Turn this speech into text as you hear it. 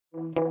The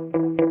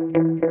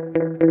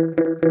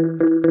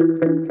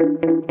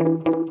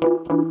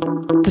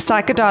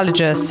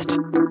Psychodologist.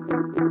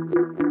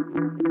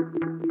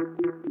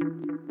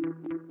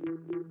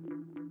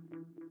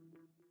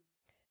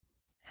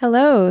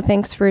 Hello,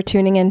 thanks for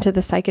tuning in to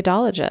The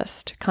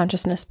Psychodologist,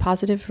 Consciousness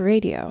Positive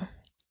Radio.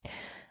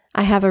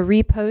 I have a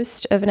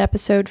repost of an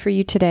episode for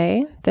you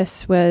today.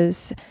 This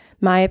was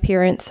my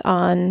appearance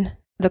on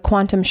the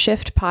Quantum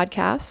Shift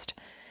podcast,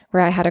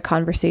 where I had a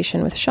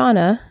conversation with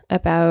Shawna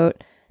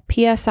about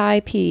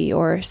PSIT,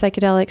 or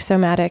Psychedelic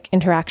Somatic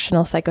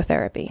Interactional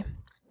Psychotherapy.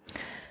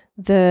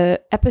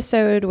 The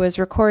episode was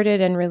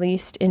recorded and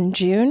released in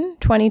June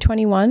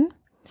 2021,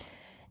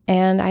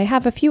 and I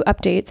have a few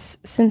updates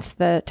since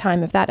the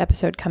time of that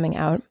episode coming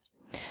out.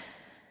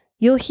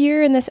 You'll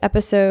hear in this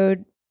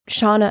episode,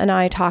 Shawna and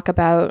I talk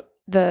about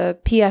the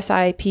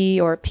PSIP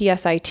or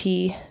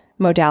PSIT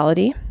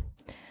modality,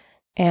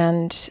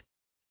 and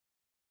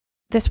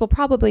this will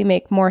probably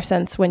make more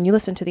sense when you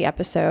listen to the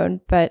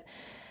episode, but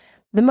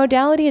the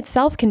modality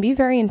itself can be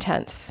very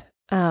intense.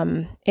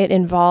 It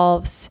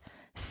involves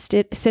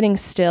sitting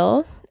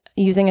still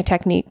using a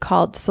technique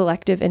called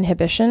selective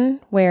inhibition,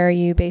 where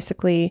you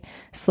basically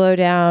slow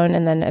down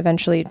and then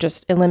eventually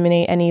just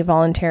eliminate any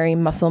voluntary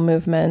muscle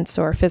movements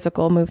or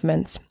physical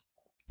movements,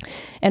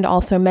 and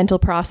also mental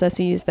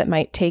processes that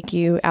might take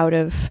you out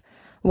of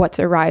what's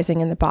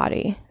arising in the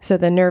body. So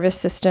the nervous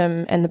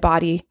system and the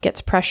body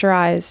gets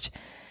pressurized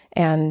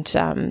and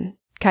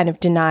kind of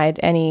denied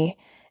any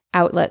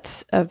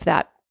outlets of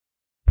that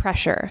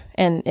pressure,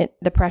 and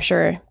the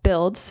pressure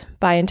builds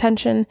by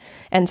intention,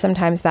 and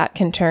sometimes that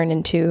can turn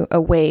into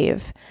a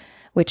wave,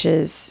 which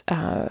is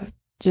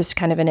just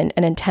kind of an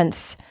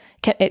intense.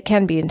 It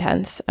can be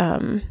intense,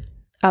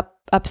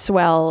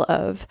 upswell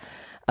of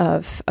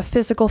a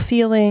physical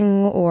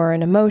feeling or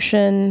an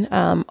emotion,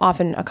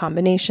 often a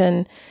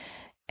combination,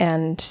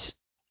 and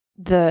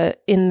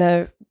in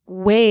the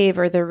wave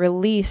or the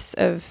release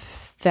of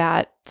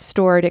that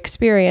stored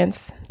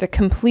experience, the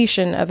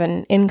completion of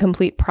an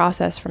incomplete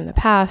process from the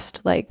past,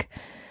 like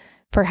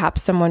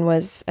perhaps someone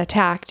was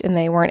attacked and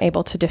they weren't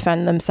able to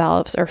defend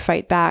themselves or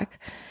fight back,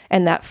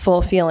 and that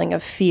full feeling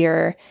of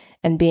fear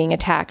and being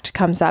attacked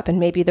comes up, and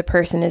maybe the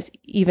person is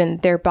even,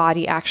 their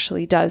body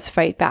actually does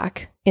fight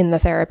back in the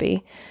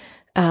therapy.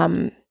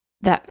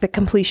 That the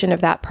completion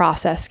of that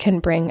process can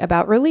bring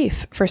about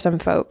relief for some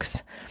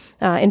folks.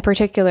 In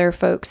particular,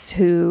 folks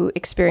who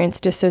experience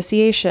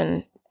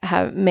dissociation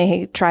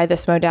may try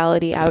this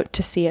modality out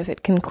to see if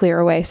it can clear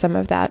away some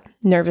of that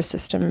nervous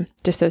system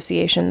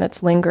dissociation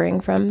that's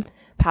lingering from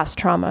past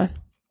trauma.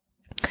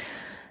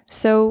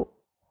 So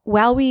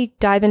while we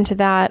dive into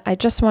that, I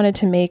just wanted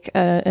to make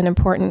an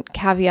important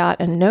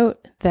caveat and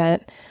note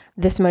that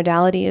this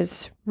modality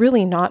is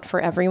really not for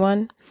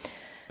everyone.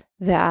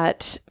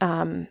 That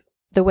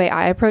the way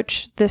I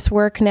approach this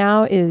work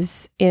now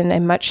is in a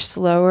much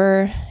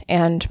slower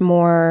and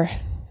more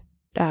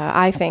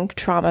I think,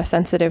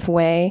 trauma-sensitive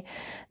way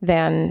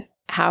than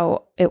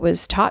how it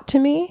was taught to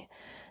me.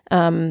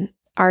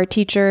 Our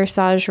teacher,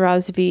 Saj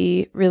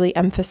Razvi, really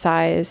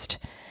emphasized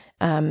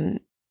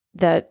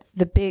that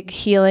the big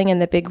healing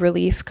and the big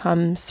relief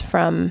comes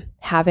from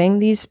having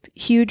these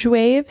huge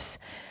waves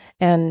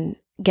and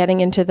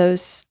getting into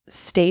those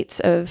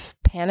states of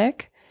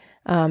panic,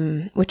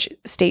 which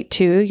state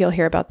 2, you'll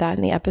hear about that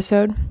in the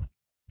episode.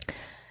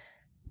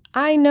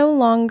 I no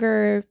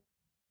longer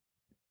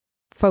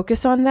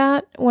focus on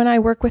that when I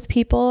work with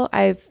people.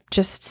 I've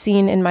just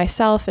seen in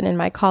myself and in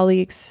my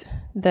colleagues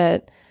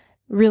that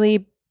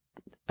really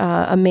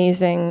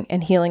amazing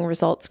and healing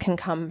results can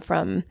come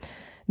from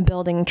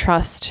building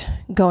trust,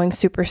 going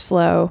super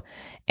slow,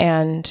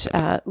 and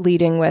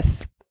leading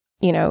with,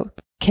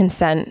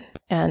 consent.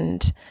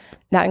 And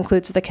that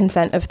includes the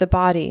consent of the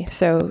body.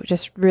 So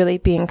just really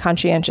being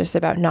conscientious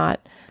about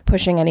not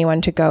pushing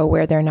anyone to go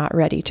where they're not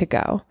ready to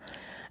go.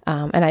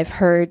 And I've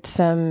heard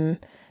some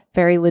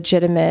very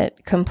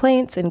legitimate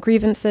complaints and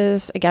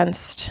grievances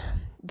against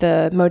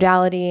the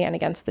modality and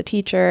against the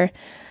teacher.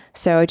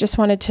 So I just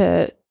wanted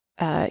to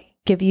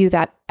give you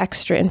that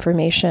extra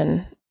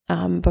information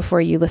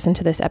before you listen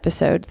to this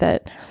episode,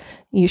 that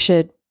you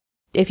should,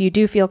 if you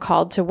do feel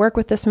called to work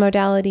with this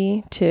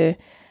modality, to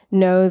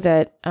know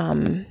that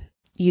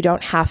you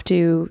don't have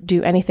to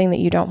do anything that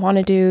you don't want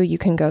to do. You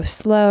can go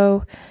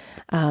slow.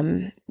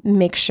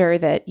 Make sure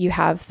that you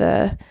have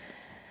the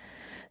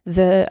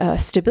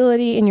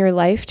stability in your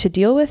life to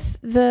deal with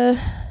the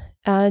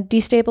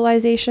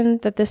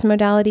destabilization that this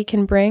modality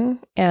can bring,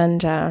 and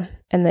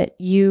that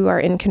you are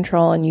in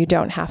control and you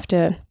don't have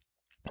to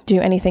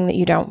do anything that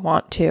you don't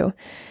want to.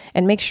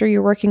 And make sure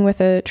you're working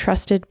with a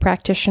trusted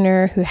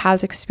practitioner who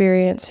has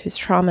experience, who's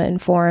trauma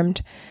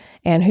informed,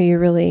 and who you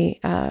really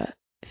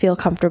feel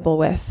comfortable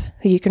with,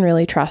 who you can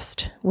really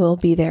trust will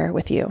be there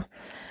with you,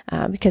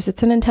 because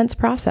it's an intense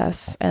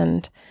process.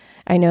 And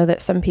I know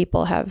that some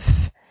people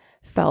have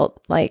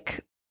felt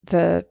like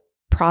the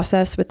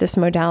process with this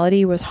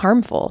modality was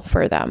harmful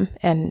for them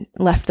and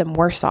left them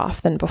worse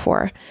off than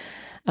before.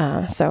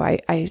 So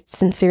I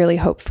sincerely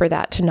hope for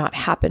that to not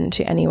happen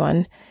to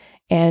anyone.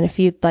 And if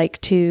you'd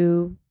like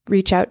to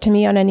reach out to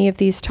me on any of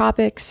these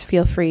topics,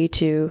 feel free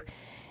to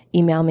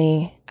email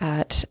me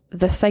at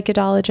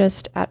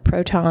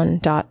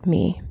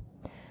thepsychologist@proton.me.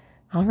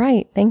 All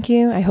right. Thank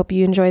you. I hope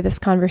you enjoy this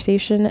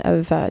conversation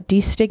of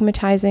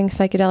destigmatizing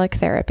psychedelic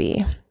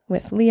therapy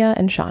with Leah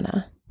and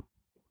Shawna.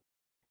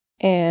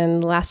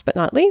 And last but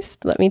not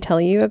least, let me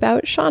tell you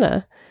about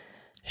Shawna.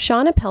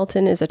 Shawna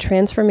Pelton is a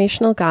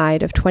transformational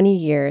guide of 20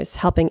 years,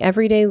 helping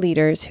everyday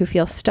leaders who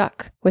feel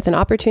stuck with an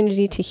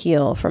opportunity to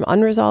heal from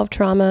unresolved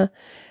trauma,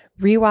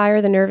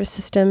 rewire the nervous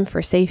system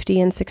for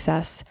safety and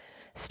success,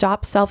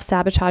 stop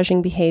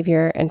self-sabotaging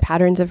behavior and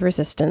patterns of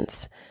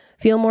resistance,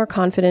 feel more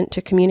confident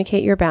to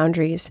communicate your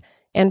boundaries,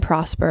 and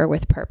prosper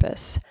with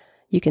purpose.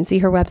 You can see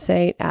her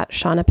website at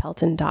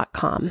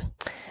shawnapelton.com.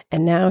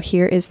 And now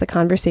here is the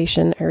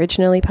conversation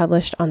originally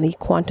published on the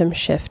Quantum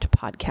Shift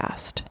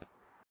podcast.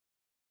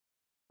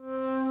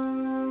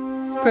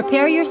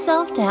 Prepare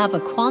yourself to have a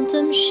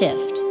quantum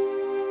shift,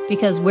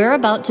 because we're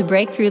about to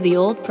break through the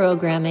old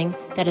programming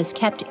that has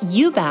kept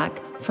you back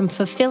from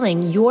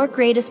fulfilling your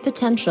greatest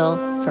potential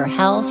for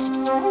health,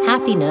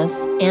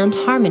 happiness, and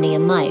harmony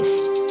in life.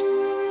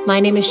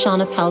 My name is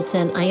Shawna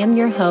Pelton. I am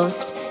your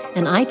host,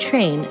 and I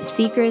train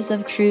seekers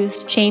of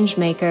truth, change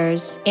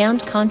makers,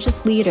 and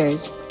conscious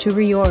leaders to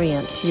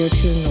reorient your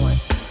true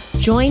north.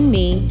 Join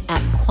me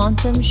at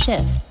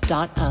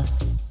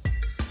quantumshift.us.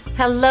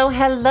 Hello,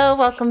 hello.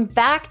 Welcome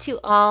back to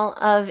all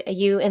of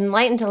you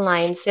enlightened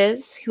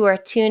alliances who are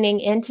tuning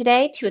in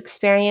today to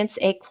experience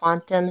a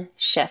quantum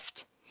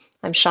shift.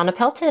 I'm Shawna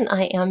Pelton.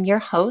 I am your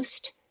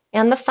host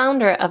and the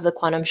founder of the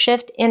Quantum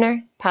Shift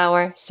Inner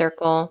Power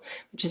Circle,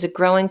 which is a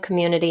growing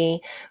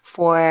community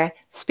for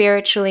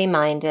spiritually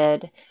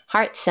minded,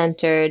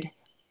 heart-centered,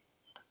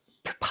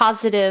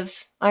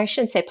 positive, I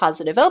shouldn't say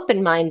positive,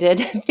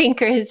 open-minded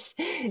thinkers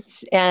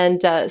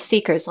and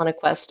seekers on a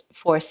quest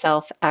for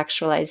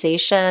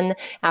self-actualization.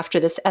 After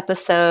this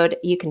episode,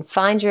 you can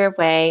find your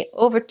way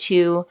over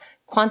to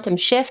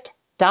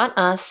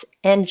quantumshift.us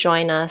and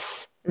join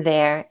us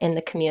there in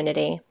the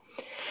community.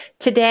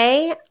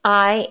 Today,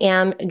 I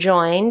am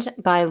joined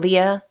by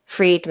Leah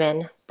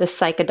Friedman, the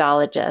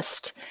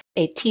psychodologist,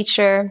 a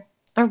teacher,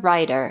 a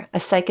writer, a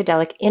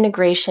psychedelic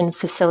integration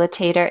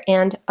facilitator,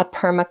 and a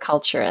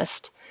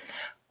permaculturist.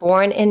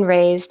 Born and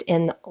raised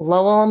in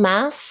Lowell,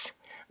 Mass.,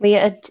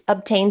 Leah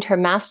obtained her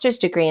master's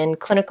degree in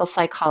clinical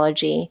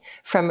psychology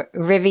from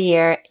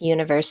Rivier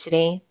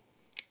University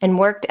and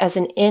worked as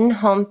an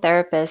in-home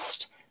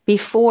therapist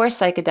before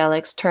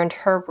psychedelics turned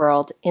her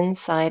world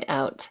inside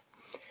out.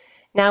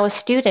 Now a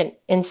student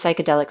in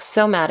psychedelic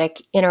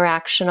somatic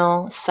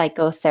interactional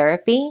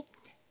psychotherapy,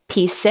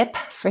 PSIP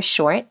for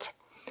short,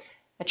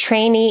 a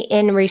trainee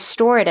in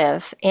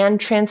restorative and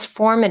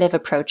transformative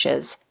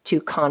approaches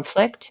to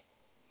conflict,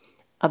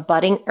 a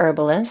budding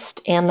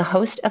herbalist, and the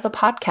host of a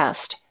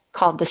podcast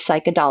called The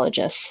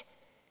Psychodologist,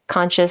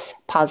 Conscious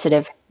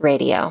Positive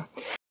Radio.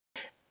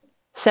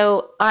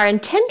 So our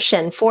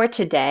intention for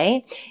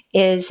today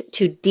is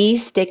to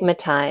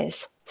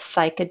destigmatize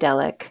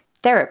psychedelic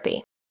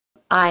therapy.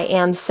 I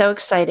am so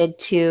excited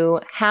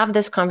to have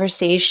this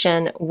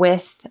conversation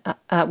with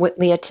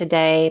Leah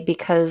today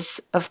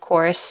because, of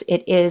course,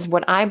 it is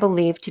what I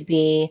believe to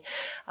be,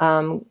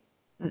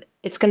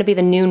 it's going to be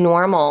the new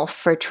normal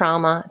for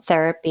trauma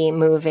therapy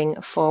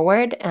moving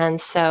forward. And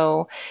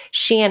so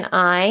she and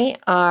I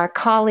are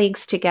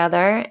colleagues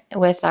together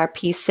with our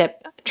PSIP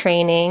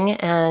training,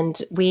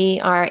 and we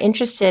are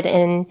interested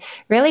in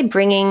really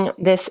bringing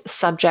this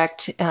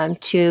subject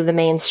to the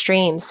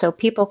mainstream so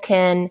people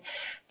can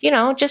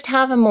just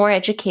have a more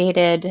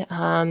educated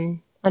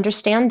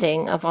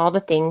understanding of all the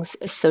things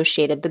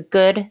associated, the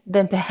good,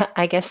 the bad,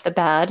 I guess the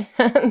bad,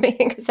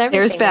 because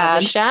everything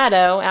has a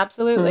shadow,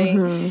 absolutely.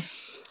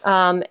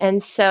 Mm-hmm.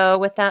 And so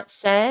with that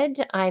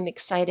said, I'm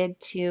excited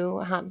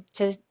to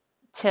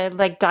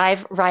like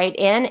dive right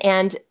in.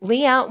 And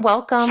Leah,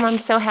 welcome. I'm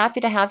so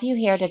happy to have you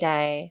here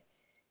today.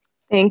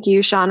 Thank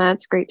you, Shawna.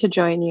 It's great to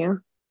join you.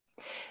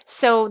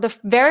 So the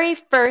very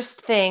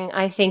first thing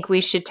I think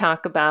we should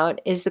talk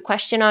about is the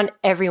question on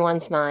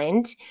everyone's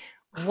mind.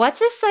 What's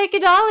a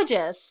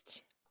psychodologist?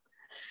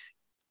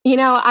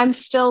 I'm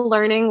still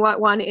learning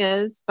what one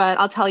is, but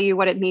I'll tell you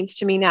what it means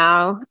to me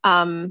now.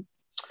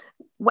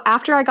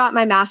 After I got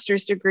my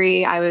master's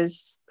degree, I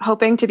was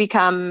hoping to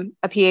become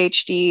a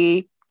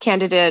PhD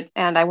candidate,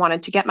 and I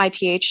wanted to get my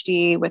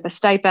PhD with a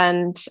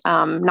stipend,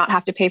 not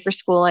have to pay for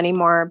school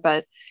anymore,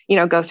 but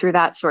go through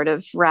that sort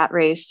of rat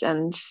race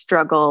and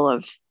struggle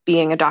of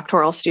being a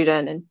doctoral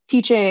student and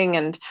teaching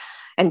and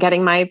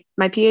getting my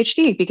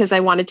PhD, because I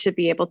wanted to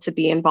be able to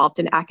be involved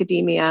in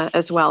academia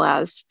as well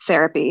as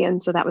therapy.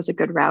 And so that was a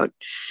good route.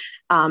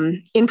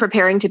 In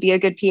preparing to be a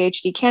good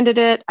PhD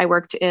candidate, I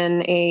worked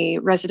in a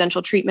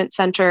residential treatment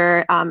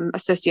center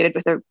associated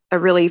with a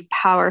really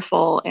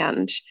powerful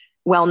and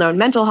well-known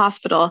mental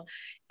hospital.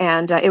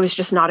 And it was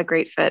just not a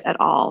great fit at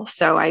all.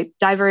 So I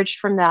diverged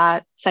from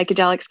that.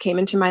 Psychedelics came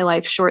into my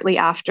life shortly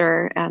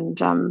after.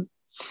 And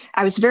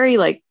I was very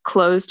like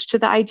closed to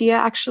the idea.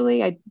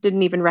 Actually, I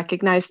didn't even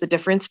recognize the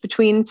difference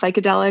between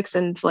psychedelics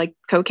and like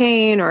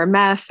cocaine or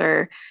meth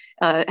or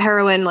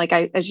heroin. Like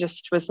I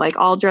just was like,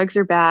 all drugs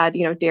are bad,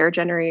 dare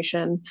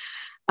generation.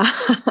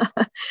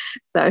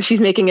 So she's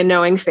making a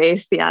knowing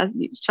face. Yeah.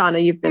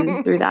 Shawna, you've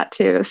been through that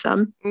too.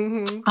 Some,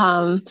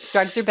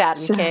 drugs are bad.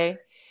 So, okay.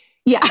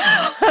 Yeah.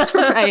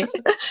 Right.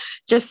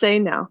 Just say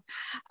no.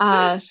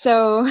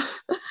 So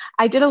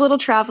I did a little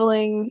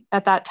traveling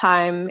at that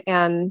time,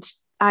 and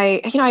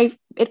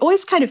it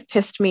always kind of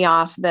pissed me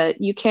off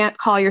that you can't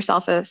call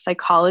yourself a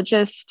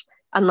psychologist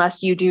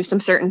unless you do some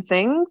certain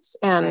things.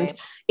 And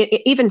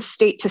even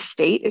state to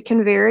state, it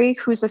can vary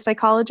who's a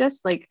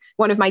psychologist. Like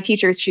one of my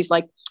teachers, she's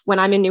like, when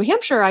I'm in New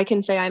Hampshire, I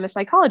can say I'm a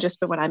psychologist,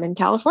 but when I'm in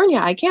California,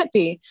 I can't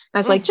be. And I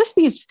was like, just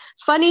these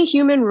funny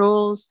human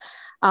rules.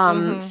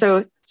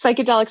 So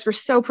psychedelics were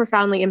so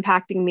profoundly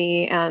impacting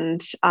me,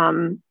 and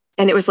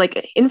it was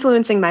like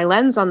influencing my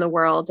lens on the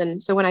world.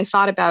 And so when I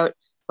thought about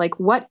like,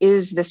 what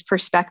is this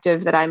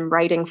perspective that I'm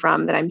writing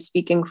from, that I'm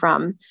speaking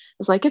from,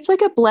 it's like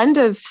a blend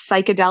of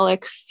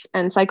psychedelics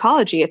and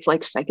psychology. It's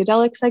like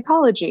psychedelic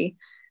psychology.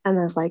 And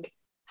I was like,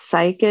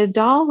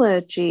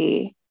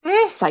 psychedology,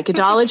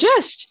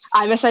 psychologist.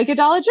 I'm a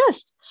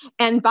psychologist.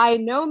 And by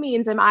no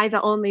means am I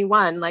the only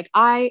one. Like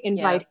I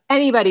invite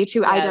anybody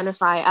to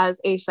identify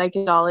as a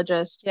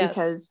psychologist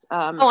because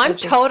I'm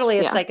totally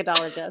a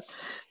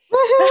psychologist.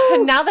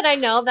 Now that I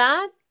know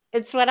that,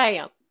 it's what I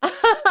am.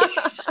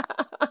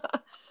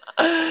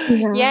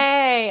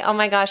 Yay. Oh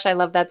my gosh, I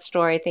love that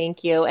story.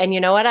 Thank you. And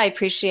you know what? I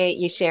appreciate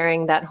you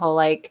sharing that whole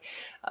like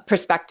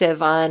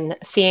perspective on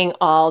seeing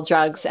all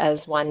drugs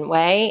as one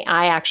way.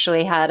 I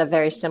actually had a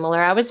very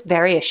similar, I was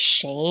very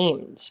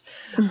ashamed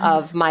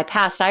of my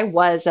past. I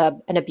was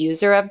an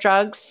abuser of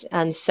drugs.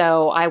 And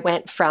so I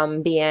went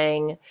from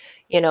being,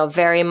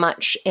 very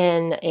much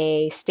in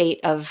a state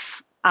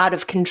of out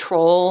of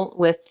control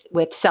with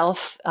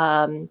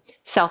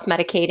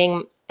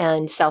self-medicating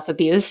and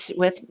self-abuse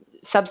with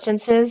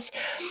substances,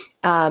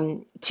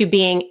 to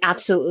being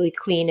absolutely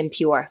clean and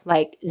pure,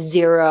 like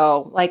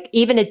zero, like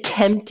even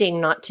attempting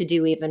not to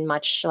do even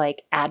much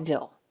like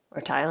Advil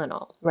or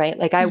Tylenol, right?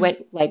 Like I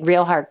went like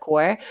real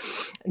hardcore.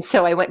 And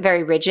so I went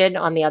very rigid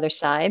on the other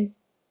side.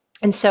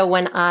 And so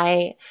when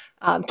I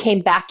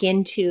came back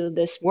into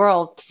this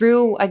world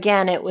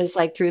it was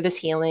like through this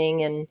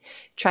healing and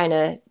trying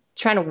to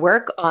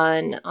work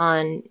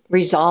on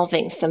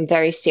resolving some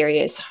very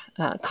serious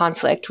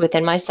conflict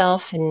within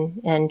myself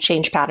and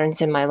change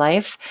patterns in my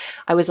life.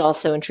 I was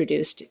also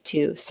introduced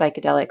to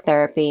psychedelic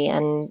therapy,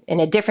 and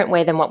in a different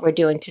way than what we're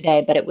doing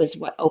today, but it was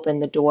what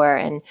opened the door.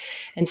 And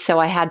so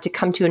I had to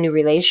come to a new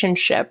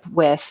relationship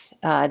with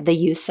the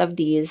use of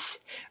these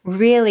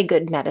really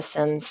good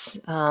medicines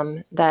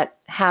that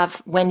have,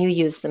 when you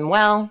use them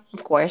well,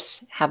 of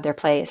course, have their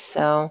place.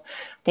 So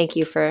thank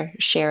you for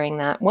sharing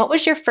that. What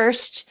was your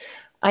first,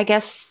 I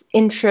guess,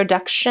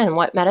 introduction?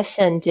 What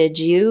medicine did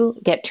you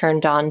get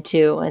turned on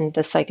to in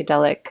the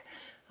psychedelic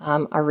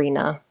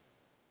arena?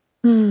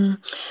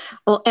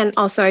 Well, and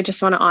also I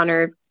just want to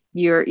honor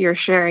your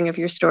sharing of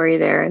your story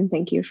there, and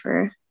thank you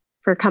for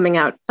coming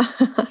out.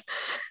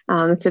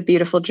 It's a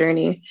beautiful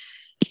journey.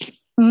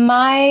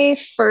 My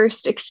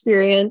first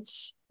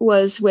experience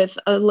was with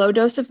a low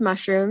dose of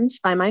mushrooms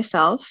by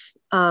myself.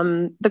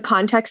 The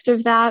context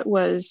of that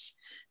was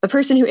the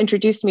person who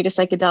introduced me to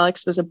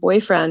psychedelics was a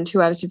boyfriend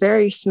who I was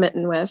very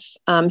smitten with.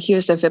 He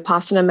was a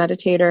Vipassana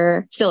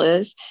meditator, still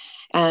is.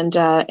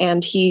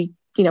 And he,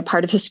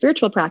 part of his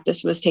spiritual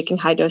practice was taking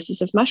high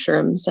doses of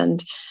mushrooms.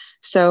 And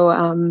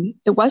so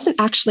it wasn't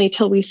actually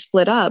till we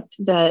split up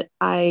that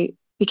I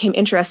became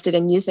interested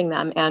in using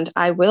them. And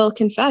I will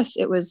confess,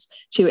 it was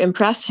to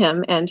impress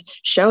him and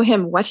show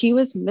him what he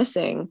was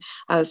missing.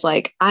 I was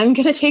like, I'm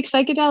going to take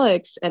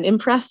psychedelics and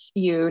impress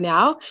you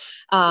now.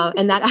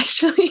 And that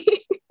actually,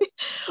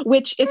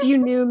 which if you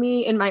knew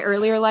me in my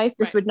earlier life,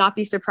 this would not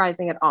be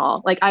surprising at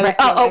all. Like I was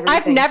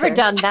I've never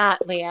done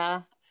that,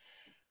 Leah.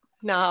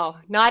 No,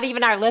 not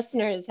even our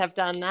listeners have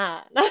done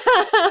that.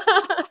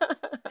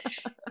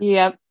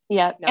 Yep.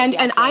 No,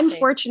 and I'm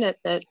fortunate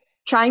that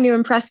trying to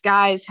impress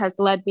guys has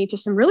led me to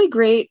some really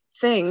great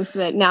things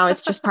that now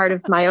it's just part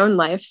of my own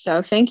life.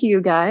 So thank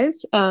you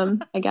guys. I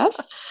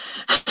guess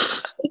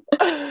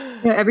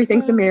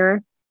everything's a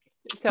mirror.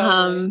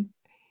 Totally.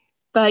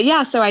 But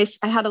yeah, so I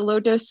had a low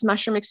dose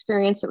mushroom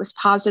experience that was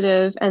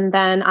positive. And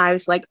then I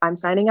was like, I'm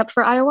signing up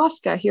for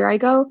ayahuasca. Here I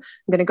go.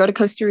 I'm going to go to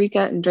Costa Rica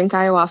and drink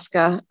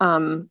ayahuasca.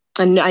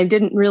 And I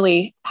didn't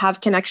really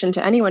have connection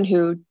to anyone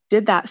who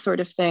did that sort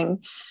of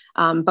thing.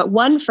 But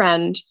one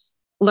friend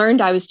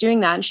learned I was doing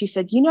that. And she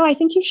said, I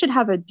think you should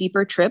have a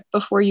deeper trip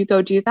before you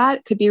go do that.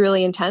 It could be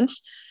really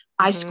intense.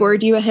 I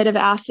scored you a hit of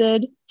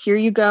acid. Here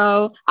you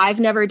go. I've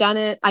never done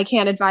it. I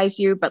can't advise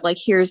you, but like,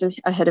 here's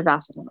a hit of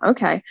acid.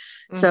 Okay.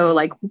 So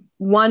like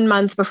 1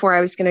 month before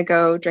I was going to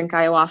go drink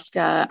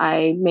ayahuasca,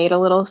 I made a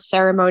little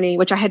ceremony,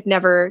 which I had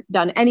never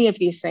done any of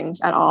these things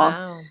at all.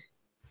 Wow.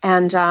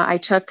 And I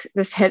took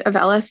this hit of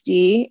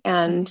LSD,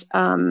 and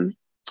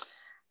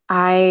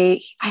I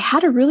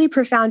had a really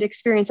profound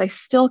experience. I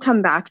still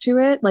come back to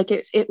it. Like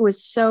it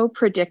was so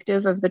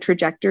predictive of the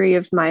trajectory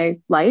of my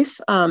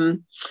life.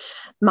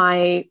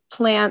 My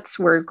plants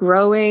were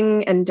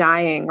growing and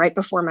dying right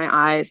before my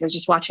eyes. I was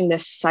just watching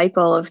this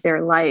cycle of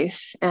their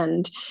life.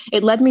 And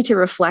it led me to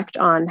reflect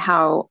on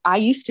how I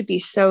used to be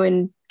so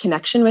in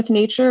connection with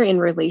nature, in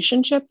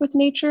relationship with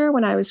nature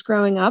when I was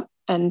growing up.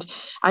 And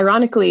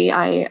ironically,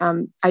 I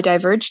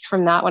diverged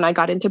from that when I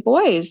got into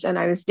boys and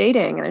I was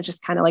dating, and I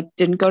just kind of like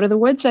didn't go to the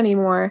woods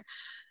anymore.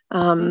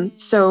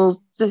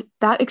 So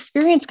that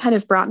experience kind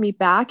of brought me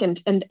back, and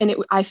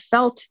I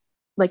felt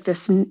like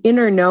this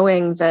inner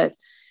knowing that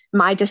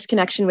my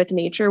disconnection with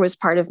nature was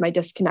part of my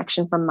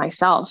disconnection from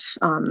myself.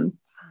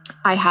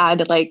 I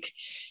had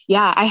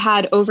I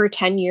had over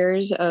 10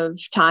 years of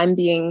time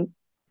being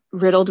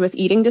riddled with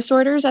eating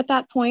disorders at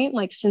that point.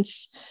 Like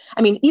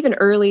even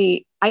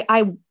early,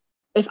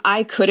 if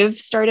I could have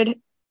started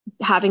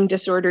having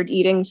disordered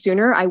eating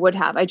sooner, I would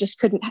have. I just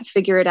couldn't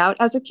figure it out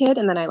as a kid.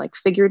 And then I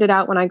figured it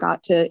out when I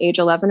got to age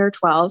 11 or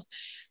 12.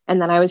 And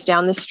then I was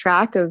down this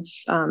track of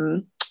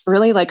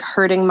really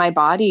hurting my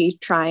body,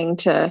 trying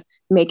to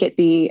make it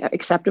be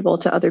acceptable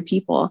to other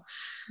people.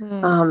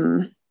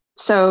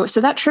 So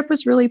that trip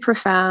was really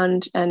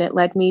profound, and it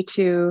led me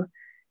to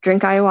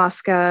drink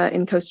ayahuasca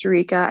in Costa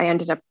Rica. I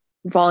ended up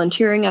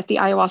volunteering at the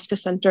ayahuasca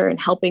center and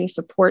helping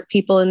support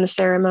people in the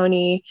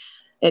ceremony.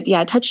 It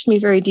touched me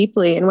very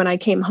deeply. And when I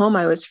came home,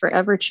 I was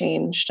forever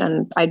changed.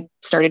 And I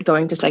started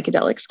going to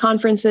psychedelics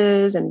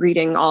conferences and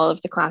reading all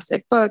of the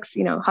classic books,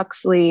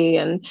 Huxley,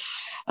 and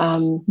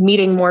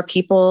meeting more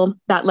people.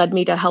 That led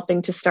me to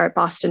helping to start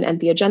Boston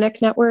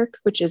Entheogenic Network,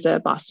 which is a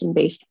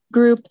Boston-based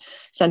group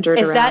centered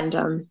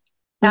around...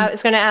 I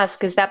was going to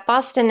ask, is that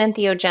Boston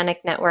Entheogenic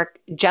Network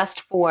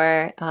just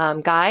for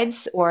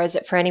guides, or is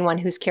it for anyone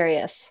who's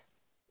curious?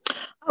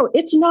 Oh,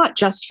 it's not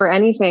just for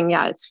anything.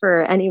 Yeah, it's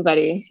for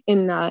anybody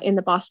in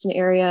the Boston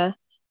area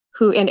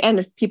who, and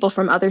if people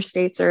from other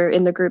states are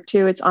in the group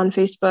too. It's on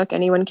Facebook.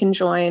 Anyone can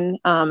join.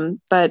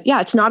 But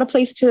yeah, it's not a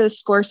place to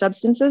score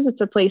substances.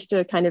 It's a place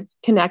to kind of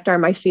connect our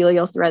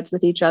mycelial threads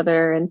with each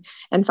other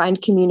and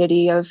find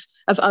community of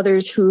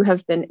others who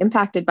have been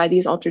impacted by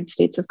these altered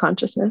states of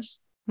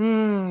consciousness.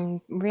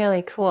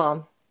 Really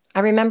cool.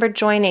 I remember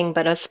joining,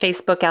 but as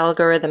Facebook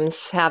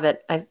algorithms have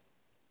it,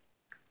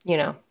 you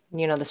know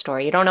the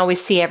story. You don't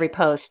always see every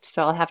post,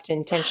 so I'll have to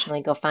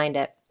intentionally go find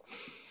it.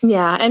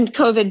 Yeah, and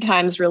COVID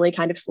times really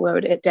kind of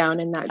slowed it down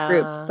in that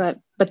group,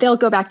 but they'll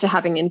go back to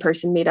having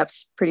in-person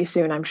meetups pretty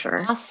soon, I'm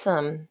sure.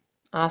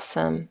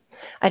 Awesome.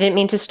 I didn't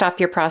mean to stop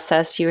your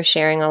process. You were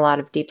sharing a lot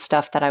of deep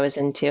stuff that I was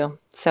into.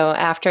 So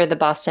after the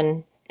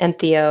Boston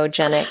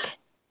Entheogenic.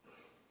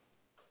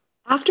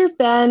 After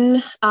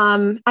Ben,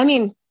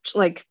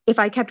 if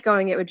I kept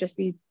going, it would just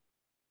be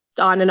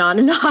on and on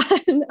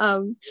and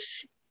on.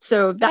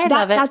 So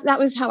that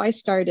was how I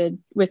started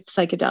with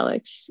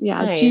psychedelics.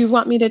 Yeah. Nice. Do you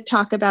want me to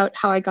talk about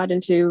how I got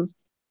into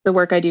the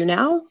work I do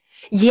now?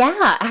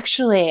 Yeah,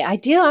 actually, I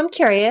do. I'm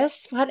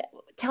curious.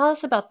 Tell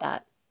us about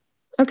that.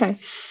 Okay.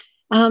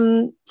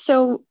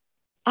 So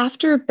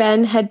after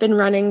Ben had been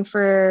running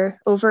for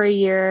over a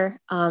year,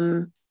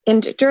 and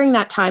during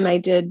that time,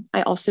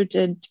 I also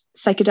did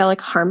psychedelic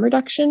harm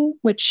reduction,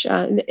 which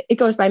it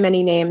goes by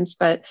many names,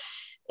 but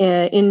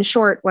in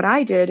short, what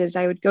I did is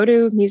I would go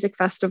to music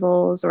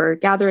festivals or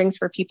gatherings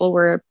where people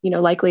were,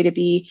 likely to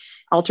be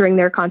altering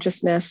their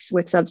consciousness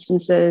with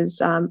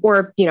substances,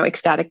 or,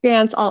 ecstatic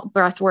dance,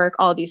 breath work,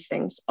 all these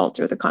things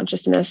alter the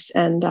consciousness.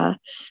 And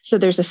so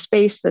there's a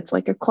space that's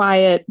like a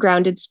quiet,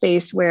 grounded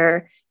space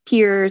where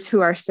peers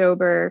who are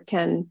sober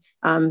can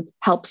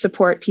help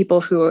support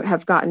people who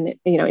have gotten,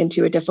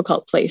 into a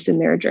difficult place in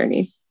their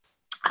journey.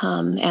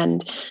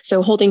 And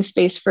so holding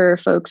space for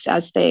folks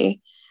as they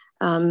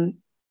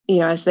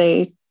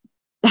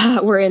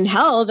were in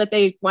hell, that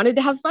they wanted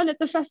to have fun at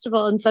the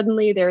festival, and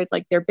suddenly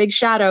their big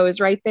shadow is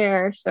right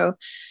there. So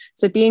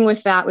being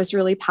with that was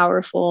really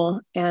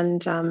powerful.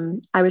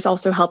 And I was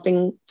also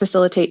helping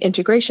facilitate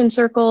integration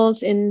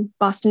circles in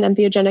Boston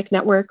Entheogenic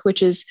Network,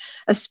 which is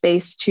a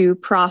space to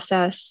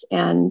process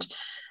and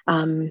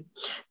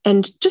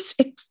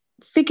just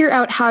figure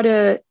out how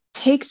to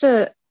take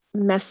the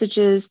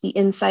messages, the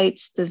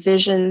insights, the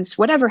visions,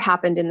 whatever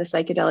happened in the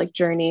psychedelic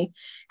journey,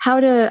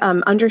 how to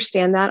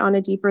understand that on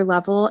a deeper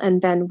level,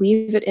 and then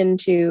weave it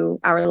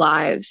into our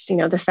lives,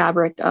 the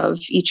fabric of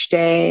each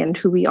day and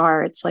who we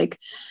are. It's like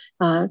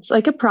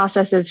a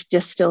process of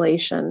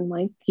distillation.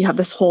 Like you have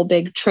this whole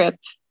big trip.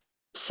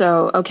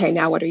 So, okay,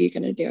 now what are you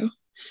going to do?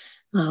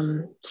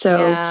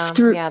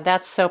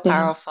 That's so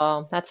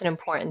powerful. That's an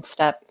important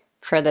step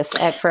for this,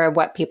 for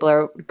what people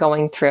are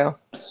going through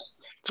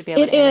to be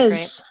able to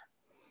integrate.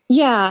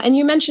 Yeah. And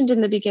you mentioned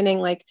in the beginning,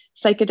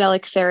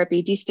 psychedelic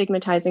therapy,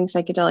 destigmatizing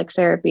psychedelic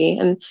therapy.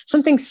 And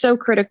something so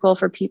critical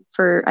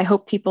for I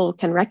hope people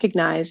can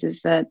recognize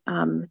is that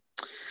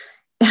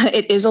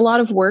it is a lot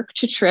of work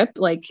to trip.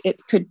 Like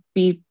it could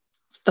be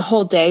the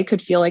whole day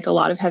could feel like a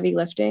lot of heavy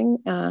lifting.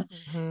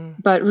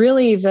 But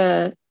really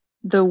the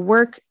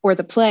work or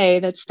the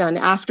play that's done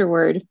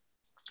afterward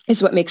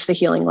is what makes the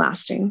healing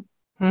lasting.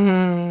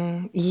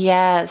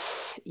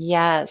 Yes,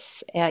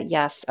 yes,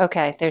 yes.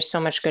 Okay, there's so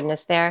much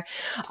goodness there.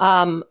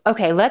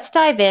 Okay,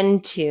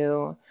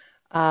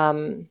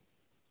 um,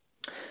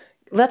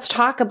 let's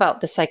talk about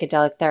the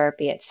psychedelic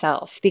therapy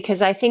itself,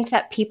 because I think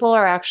that people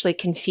are actually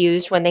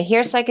confused when they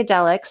hear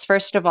psychedelics.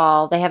 First of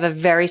all, they have a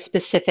very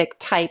specific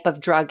type of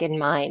drug in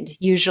mind,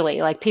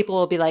 usually. Like people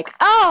will be like,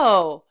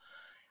 oh,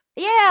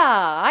 yeah,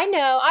 I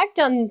know. I've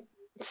done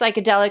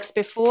psychedelics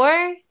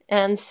before.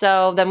 And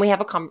so then we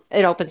have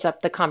it opens up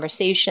the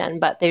conversation,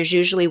 but there's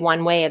usually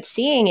one way of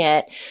seeing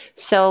it.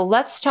 So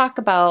let's talk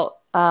about,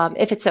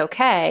 if it's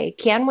okay,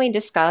 can we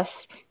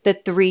discuss the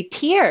three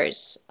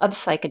tiers of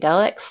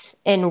psychedelics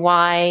and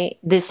why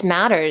this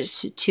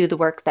matters to the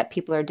work that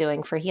people are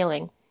doing for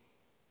healing?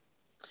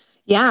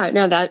 Yeah,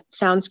 no, that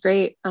sounds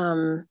great.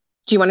 Do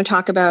you want to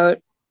talk about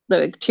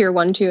the tier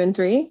one, two, and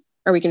three?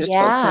 Or we can just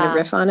both kind of Yeah.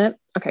 riff on it?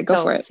 Okay, go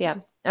for So, it. yeah.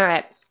 All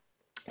right.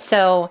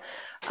 So,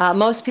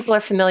 most people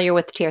are familiar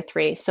with tier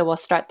three, so we'll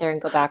start there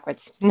and go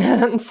backwards.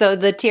 So,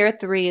 the tier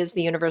three is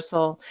the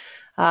universal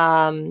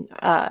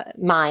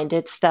mind.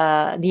 It's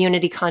the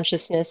unity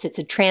consciousness. It's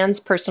a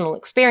transpersonal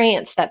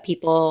experience that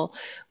people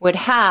would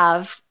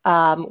have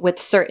with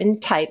certain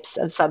types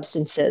of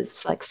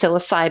substances, like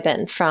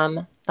psilocybin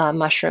from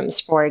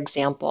mushrooms, for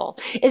example.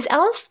 Is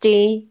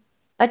LSD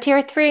a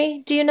tier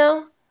three? Do you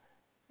know?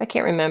 I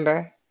can't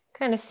remember.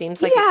 Kind of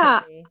seems like it could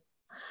Yeah, be.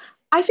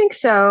 I think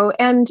so.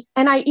 And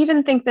I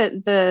even think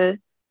that the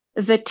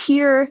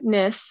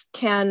tierness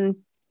can,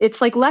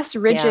 it's like less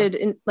Yeah. rigid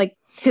in like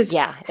because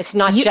Yeah, it's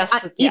not you just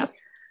yeah. even,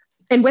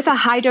 and with a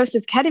high dose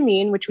of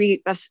ketamine, which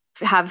we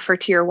have for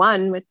tier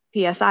one, with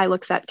PSI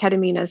looks at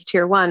ketamine as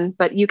tier one,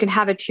 but you can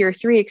have a tier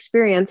three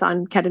experience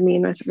on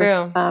ketamine with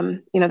True.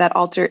 that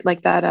alter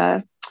like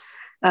that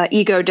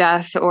ego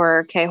death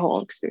or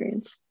K-hole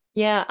experience.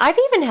 Yeah, I've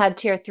even had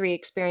tier three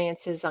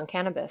experiences on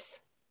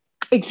cannabis.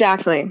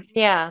 Exactly.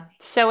 Yeah.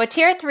 So a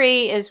tier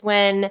three is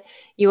when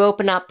you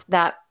open up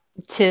that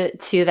to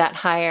that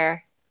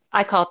higher,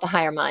 I call it the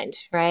higher mind,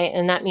 right?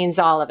 And that means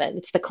all of it.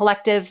 It's the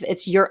collective,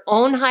 it's your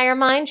own higher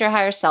mind, your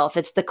higher self.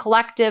 It's the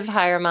collective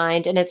higher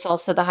mind, and it's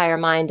also the higher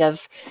mind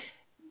of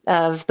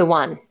the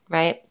one,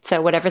 right?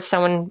 So whatever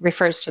someone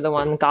refers to the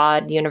one,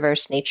 God,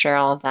 universe, nature,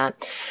 all of that,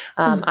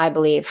 Mm. I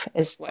believe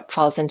is what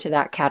falls into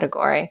that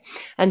category.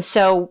 And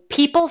so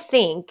people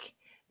think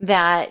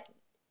that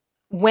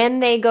when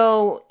they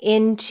go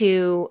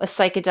into a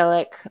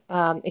psychedelic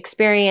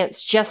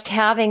experience, just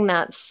having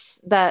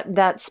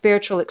that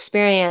spiritual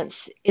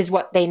experience is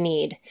what they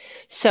need.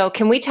 So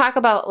can we talk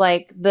about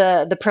like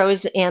the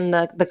pros and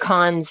the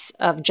cons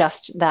of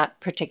just that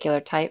particular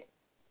type?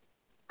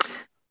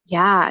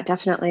 Yeah,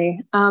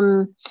 definitely.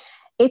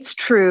 It's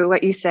true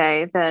what you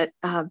say that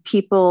a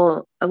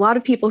lot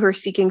of people who are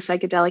seeking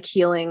psychedelic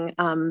healing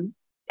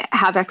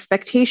have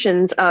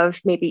expectations of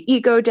maybe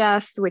ego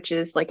death, which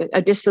is like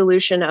a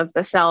dissolution of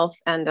the self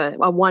and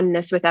a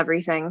oneness with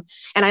everything.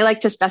 And I like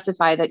to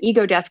specify that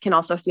ego death can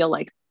also feel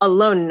like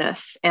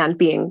aloneness and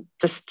being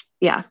just,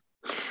 yeah.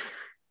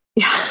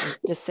 Yeah, And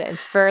just and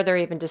further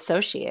even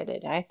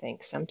dissociated, I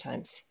think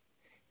sometimes.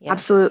 Yeah.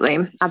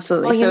 absolutely.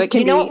 Absolutely. Well, So it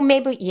can be,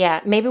 maybe,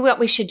 yeah, maybe what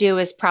we should do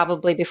is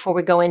probably before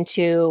we go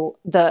into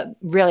the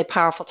really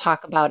powerful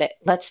talk about it,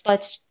 let's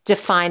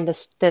define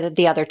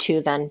the other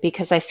two then,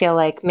 because I feel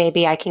like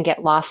maybe I can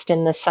get lost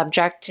in the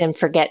subject and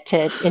forget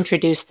to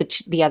introduce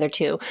the other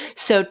two.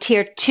 So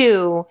tier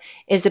two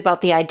is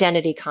about the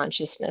identity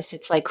consciousness.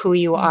 It's like who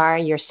you are,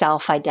 your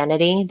self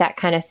identity, that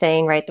kind of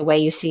thing, right? The way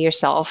you see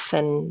yourself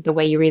and the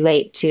way you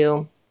relate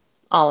to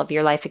all of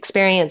your life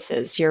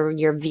experiences,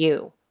 your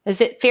view. Is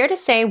it fair to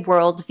say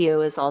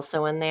worldview is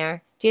also in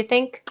there? Do you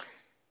think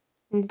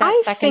that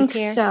I second think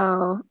tier?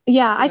 so.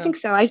 Yeah, I Yeah. think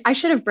so. I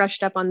should have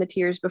brushed up on the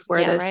tiers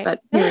before Yeah, this, right. but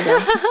here we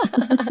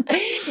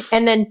go.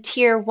 And then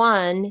tier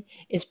one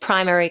is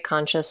primary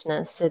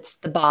consciousness. It's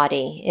the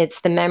body. It's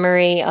the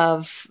memory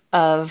of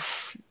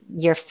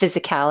your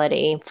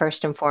physicality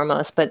first and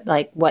foremost, but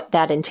like what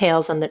that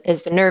entails on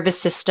is the nervous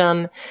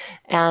system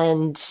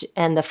and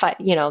the fight,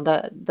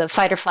 the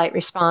fight or flight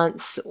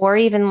response, or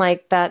even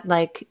like that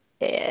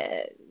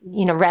uh,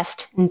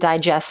 rest and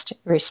digest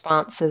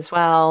response as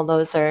well.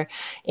 Those are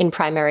in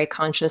primary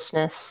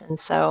consciousness. And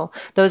so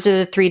those are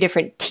the three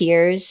different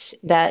tiers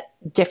that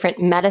different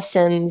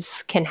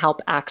medicines can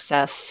help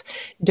access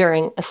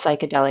during a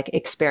psychedelic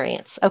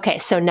experience. Okay,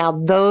 so now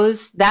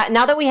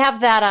that we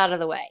have that out of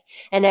the way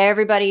and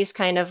everybody's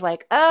kind of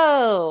like,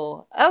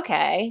 oh,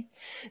 okay.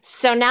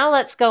 So now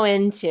let's go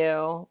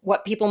into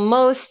what people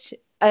most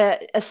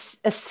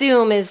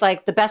assume is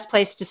like the best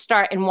place to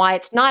start and why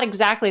it's not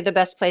exactly the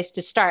best place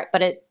to start,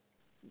 but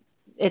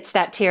it's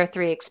that tier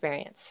three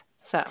experience.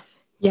 So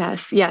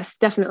Yes, yes,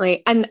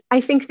 definitely. And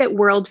I think that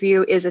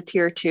worldview is a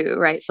tier two,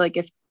 right? So like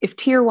if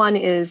tier one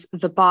is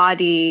the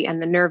body and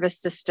the nervous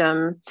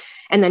system,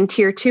 and then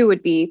tier two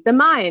would be the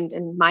mind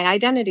and my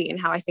identity and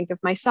how I think of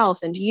myself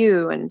and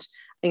you and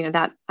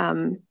that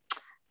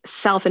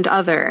self and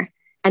other.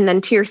 And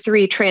then tier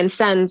three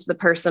transcends the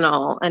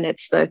personal and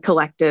it's the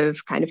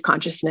collective kind of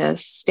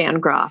consciousness, Stan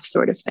Groff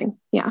sort of thing.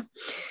 Yeah.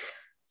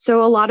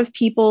 So a lot of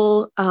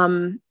people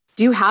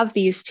do have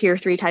these tier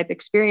 3 type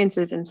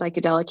experiences in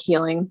psychedelic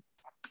healing.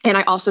 And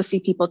I also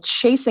see people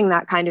chasing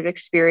that kind of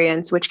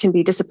experience, which can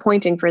be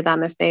disappointing for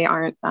them if they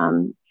aren't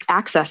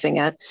accessing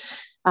it.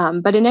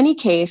 But in any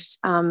case,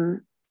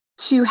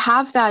 to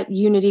have that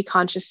unity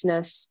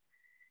consciousness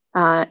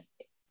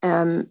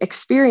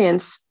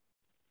experience,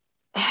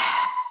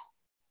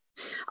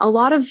 a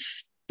lot of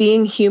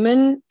being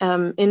human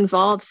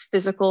involves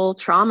physical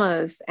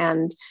traumas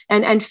and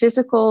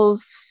physical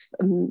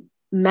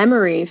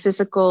memory,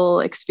 physical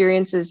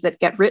experiences that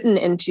get written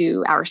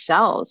into our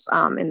cells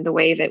in the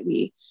way that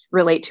we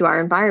relate to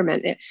our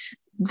environment.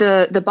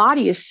 The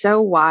body is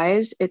so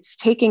wise. It's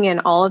taking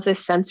in all of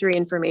this sensory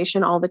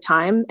information all the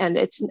time, and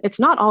it's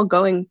not all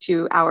going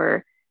to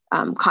our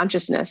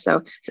consciousness.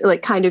 So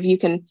like kind of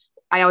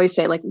I always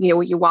say, like,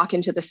 you walk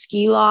into the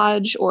ski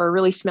lodge or a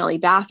really smelly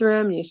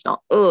bathroom and you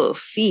smell,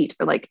 feet,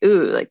 or like,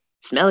 like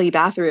smelly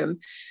bathroom.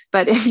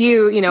 But if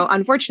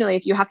unfortunately,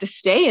 if you have to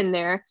stay in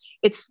there,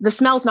 the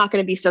smell's not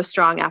going to be so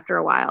strong after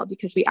a while,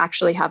 because we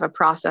actually have a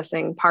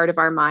processing part of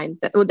our mind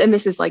and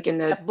this is like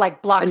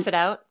blocks it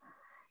out.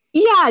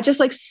 Yeah, just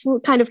like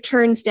kind of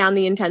turns down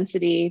the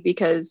intensity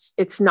because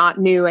it's not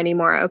new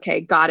anymore.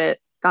 Okay, got it,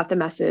 got the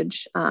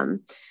message.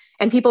 And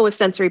people with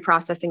sensory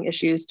processing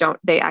issues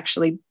they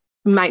actually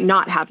might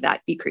not have that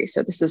decrease.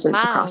 So this isn't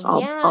across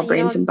all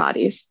brains and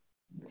bodies.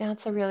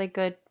 That's a really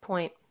good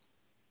point.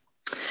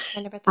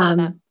 I never thought of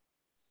that.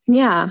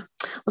 Yeah.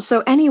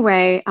 So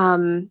anyway,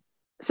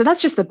 so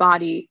that's just the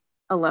body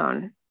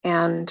alone.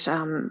 And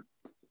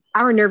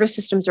our nervous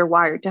systems are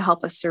wired to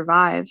help us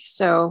survive.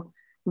 So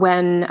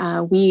when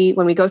we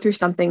go through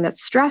something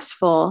that's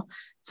stressful,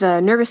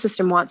 the nervous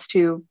system wants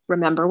to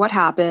remember what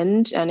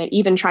happened, and it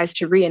even tries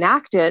to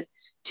reenact it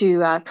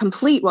to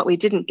complete what we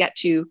didn't get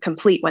to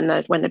complete when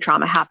the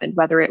trauma happened,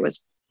 whether it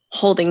was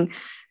pushing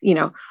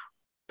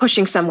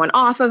someone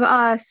off of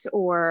us,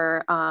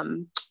 or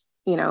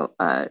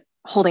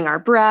holding our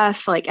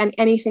breath, and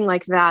anything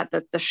like that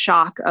the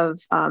shock of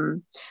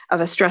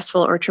a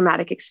stressful or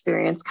traumatic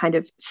experience kind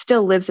of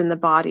still lives in the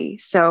body.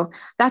 So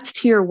that's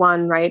tier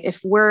 1, right?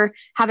 If we're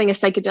having a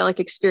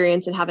psychedelic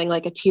experience and having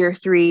like a tier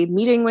 3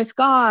 meeting with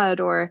God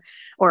or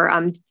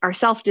our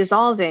self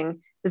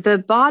dissolving, the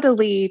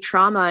bodily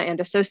trauma and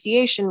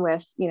association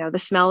with, the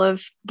smell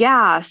of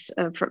gas,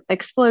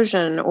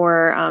 explosion,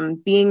 or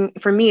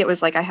for me, it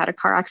was like I had a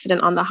car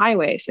accident on the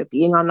highway. So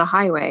being on the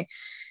highway,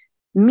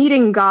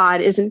 meeting God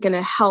isn't going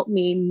to help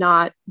me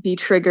not be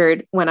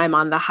triggered when I'm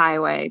on the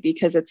highway,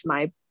 because it's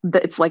like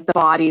the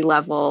body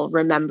level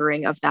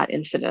remembering of that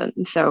incident.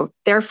 And so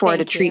therefore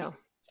so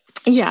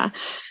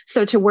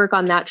to work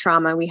on that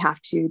trauma, we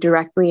have to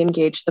directly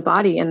engage the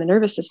body and the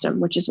nervous system,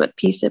 which is what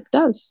PSIP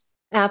does.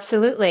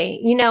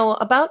 Absolutely.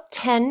 About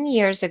 10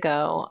 years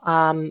ago,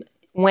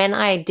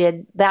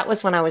 that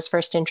was when I was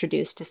first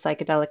introduced to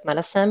psychedelic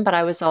medicine, but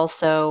I was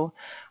also,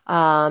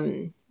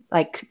 I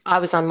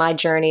was on my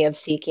journey of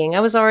seeking. I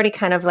was already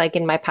kind of like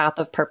in my path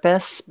of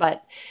purpose,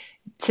 but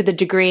to the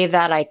degree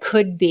that I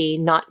could be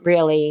not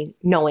really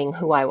knowing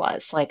who I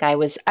was. Like I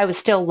was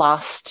still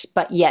lost,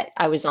 but yet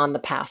I was on the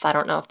path. I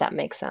don't know if that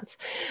makes sense.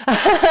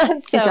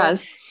 It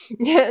does.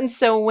 And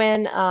so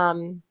when,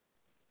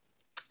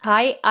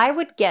 I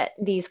would get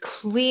these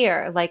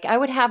clear, I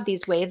would have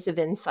these waves of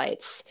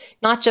insights,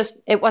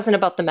 it wasn't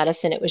about the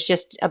medicine. It was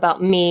just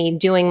about me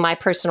doing my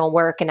personal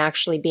work and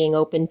actually being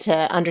open to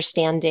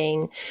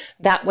understanding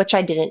that which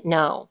I didn't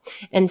know.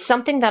 And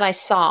something that I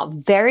saw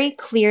very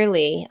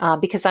clearly,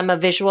 because I'm a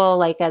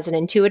visual, as an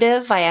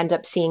intuitive, I end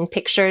up seeing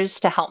pictures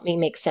to help me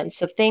make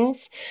sense of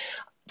things.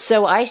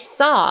 So I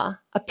saw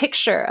a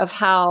picture of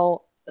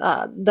how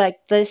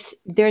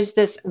there's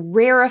this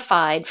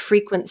rarefied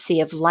frequency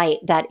of light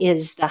that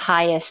is the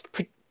highest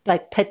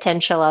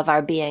potential of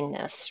our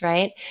beingness,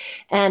 right?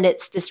 And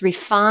it's this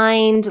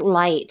refined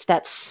light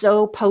that's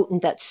so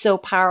potent, that's so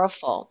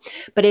powerful.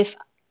 But if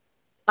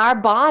our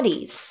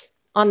bodies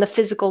on the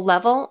physical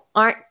level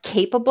aren't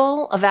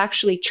capable of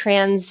actually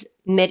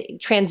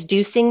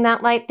transducing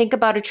that light. Think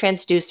about a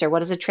transducer. What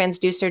does a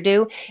transducer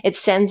do? It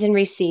sends and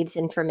receives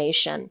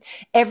information.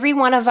 Every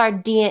one of our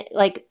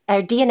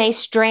DNA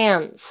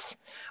strands,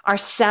 our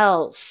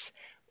cells,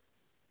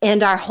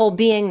 and our whole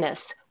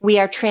beingness, we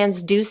are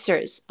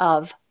transducers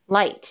of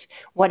light.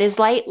 What is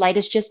light? Light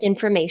is just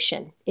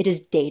information. It is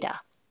data.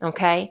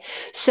 Okay?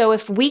 So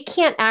if we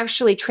can't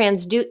actually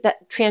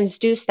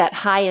transduce that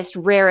highest,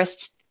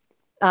 rarest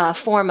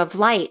form of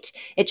light,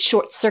 it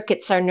short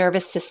circuits our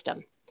nervous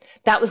system.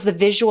 That was the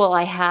visual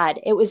I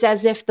had. It was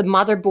as if the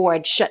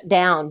motherboard shut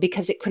down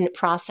because it couldn't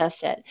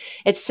process it.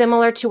 It's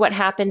similar to what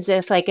happens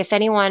if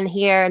anyone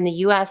here in the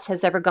US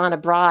has ever gone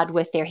abroad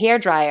with their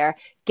hairdryer.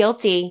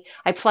 Guilty.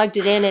 I plugged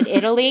it in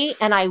Italy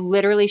and I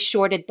literally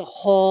shorted the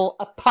whole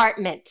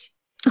apartment.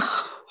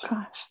 Oh,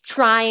 gosh.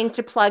 Trying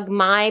to plug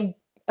my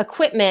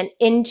equipment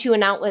into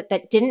an outlet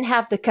that didn't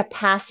have the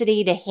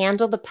capacity to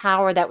handle the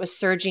power that was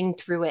surging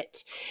through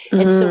it.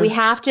 And so we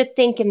have to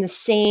think in the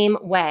same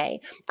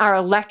way. Our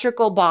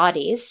electrical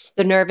bodies,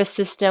 the nervous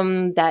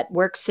system that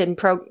works with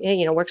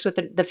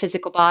the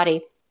physical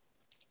body,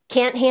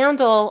 can't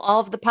handle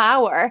all of the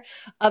power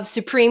of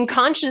supreme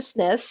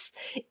consciousness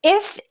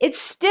if it's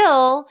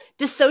still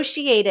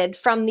dissociated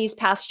from these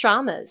past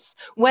traumas,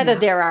 whether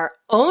they're our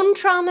own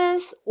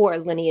traumas or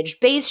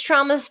lineage-based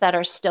traumas that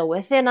are still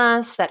within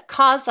us that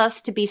cause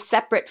us to be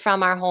separate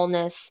from our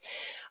wholeness.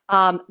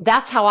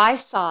 That's how I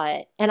saw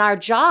it. And our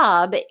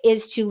job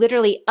is to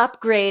literally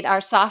upgrade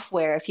our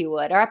software, if you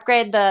would, or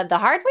upgrade the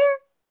hardware,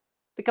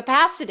 the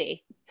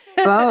capacity.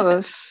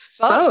 Both.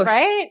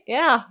 Right?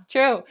 Yeah,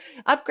 true.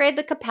 Upgrade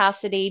the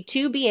capacity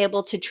to be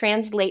able to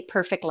translate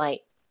perfect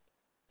light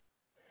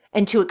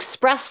and to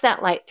express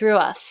that light through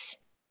us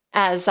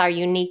as our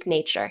unique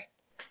nature.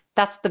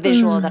 That's the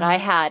visual that I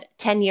had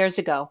 10 years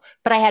ago,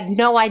 but I had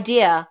no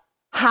idea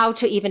how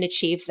to even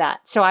achieve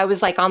that. So I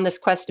was like on this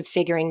quest of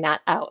figuring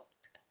that out.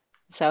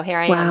 So here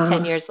I am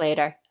 10 years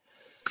later.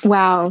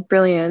 Wow,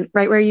 brilliant.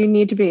 Right where you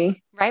need to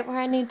be. Right where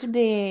I need to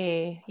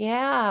be.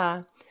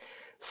 Yeah.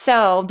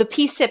 So the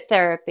PSIP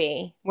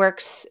therapy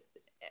works.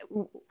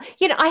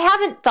 I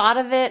haven't thought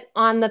of it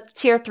on the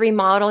tier 3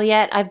 model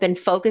yet. I've been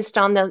focused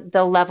on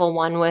the level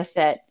 1 with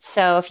it.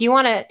 So if you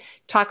want to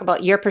talk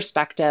about your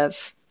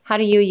perspective, how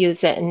do you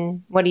use it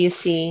and what do you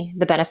see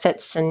the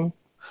benefits? And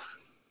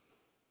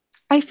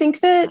I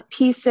think that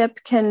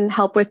PSIP can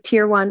help with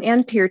tier 1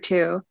 and tier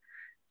 2,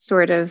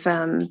 sort of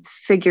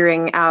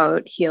figuring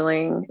out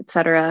healing,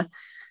 etc.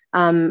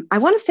 I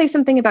want to say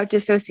something about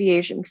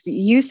dissociation because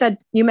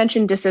you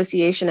mentioned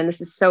dissociation, and this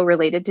is so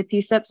related to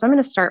PSIP. So I'm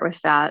going to start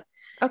with that.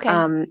 Okay.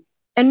 And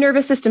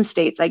nervous system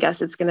states, I guess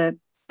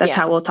that's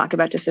how we'll talk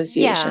about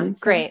dissociation. Yeah,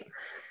 great.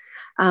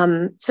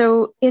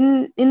 So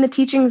in the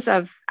teachings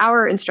of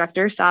our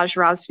instructor, Saj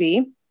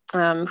Razvi,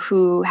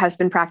 who has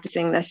been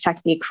practicing this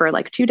technique for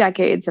like 2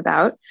 decades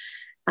about,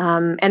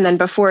 and then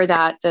before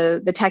that,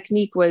 the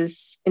technique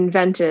was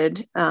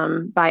invented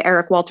by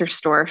Eric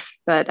Walterstorff,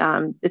 but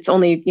it's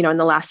only in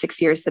the last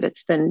 6 years that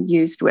it's been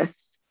used with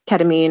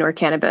ketamine or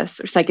cannabis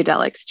or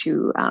psychedelics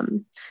to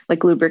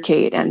like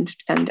lubricate and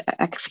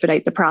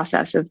expedite the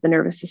process of the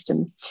nervous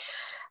system.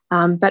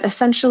 But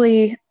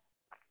essentially,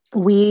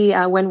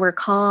 when we're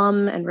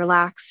calm and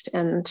relaxed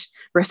and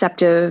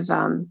receptive,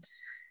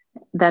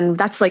 then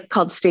that's like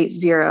called state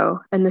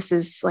 0. And this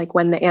is like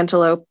when the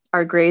antelope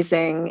are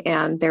grazing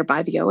and they're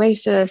by the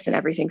oasis and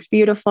everything's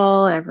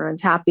beautiful and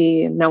everyone's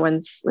happy and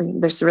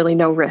there's really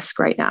no risk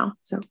right now.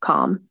 So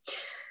calm.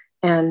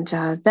 And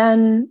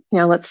then,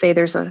 let's say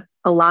there's a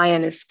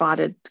lion is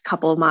spotted a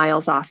couple of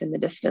miles off in the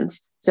distance.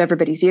 So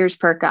everybody's ears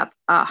perk up.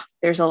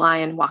 There's a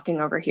lion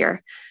walking over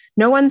here.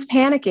 No one's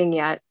panicking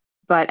yet,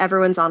 but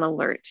everyone's on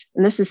alert.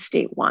 And this is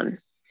state 1.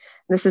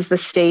 This is the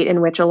state in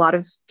which a lot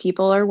of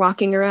people are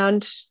walking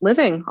around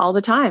living all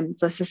the time.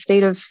 It's a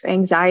state of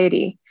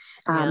anxiety,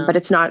 but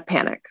it's not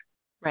panic.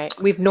 Right.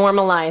 We've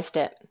normalized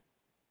it.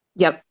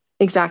 Yep,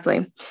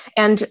 exactly.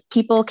 And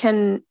people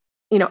can,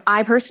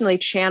 I personally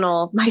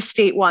channel my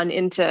state 1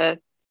 into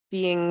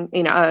being,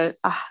 a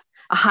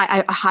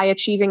high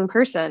achieving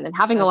person and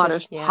having a lot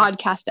of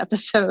podcast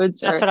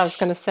episodes. That's what I was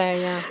going to say.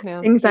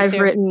 Yeah. Things I've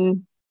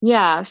written.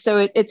 Yeah.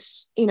 So it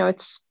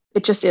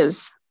just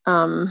is.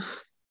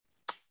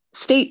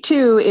 State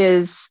 2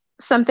 is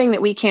something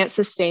that we can't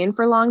sustain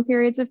for long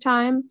periods of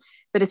time,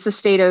 but it's a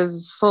state of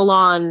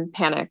full-on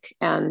panic.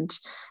 And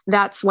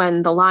that's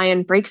when the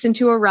lion breaks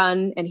into a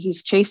run and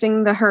he's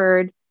chasing the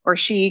herd, or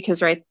she,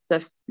 because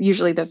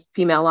usually the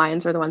female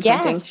lions are the ones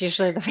hunting. Yeah, it's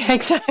usually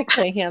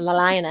exactly. Yeah, the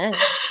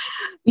lioness.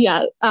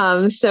 Yeah.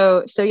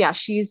 So yeah,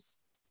 she's,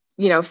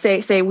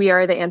 say we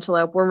are the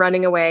antelope, we're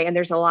running away and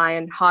there's a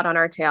lion hot on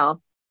our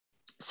tail.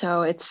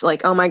 So it's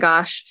like, oh my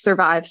gosh,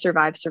 survive.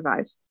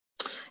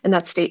 And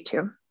that's state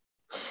 2.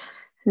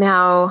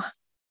 Now,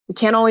 we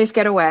can't always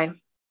get away.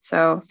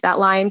 So if that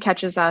lion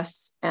catches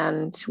us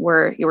and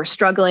we're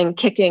struggling,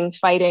 kicking,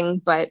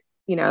 fighting, but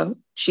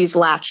she's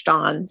latched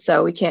on,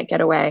 so we can't get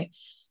away,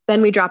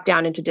 then we drop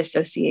down into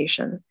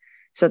dissociation.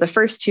 So the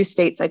first 2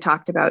 states I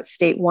talked about,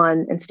 state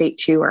 1 and state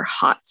 2, are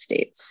hot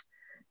states,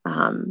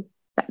 that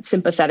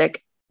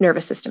sympathetic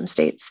nervous system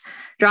states.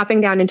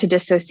 Dropping down into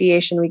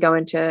dissociation, we go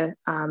into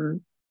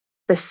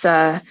it's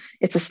a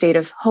state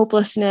of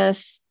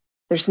hopelessness.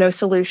 There's no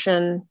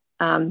solution.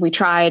 We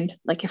tried,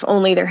 like, if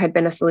only there had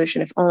been a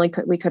solution, if only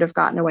we could have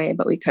gotten away,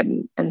 but we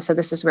couldn't. And so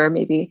this is where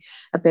maybe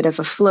a bit of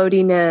a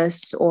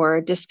floatiness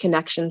or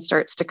disconnection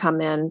starts to come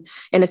in.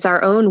 And it's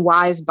our own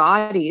wise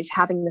bodies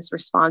having this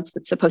response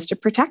that's supposed to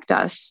protect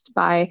us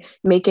by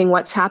making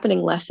what's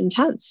happening less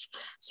intense.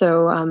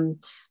 So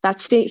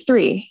that's state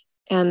 3.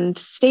 And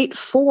state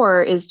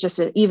 4 is just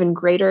an even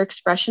greater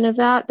expression of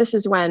that. This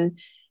is when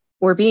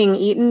we're being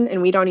eaten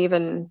and we don't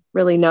even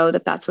really know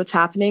that that's what's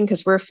happening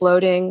because we're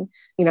floating.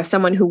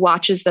 Someone who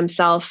watches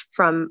themselves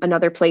from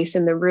another place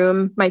in the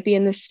room might be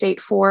in this state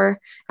 4,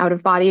 out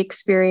of body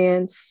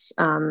experience,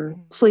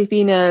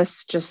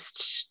 sleepiness,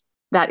 just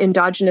that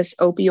endogenous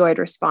opioid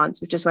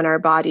response, which is when our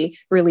body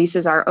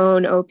releases our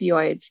own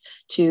opioids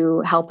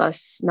to help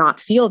us not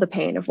feel the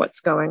pain of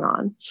what's going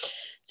on.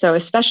 So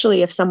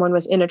especially if someone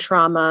was in a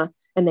trauma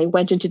and they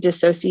went into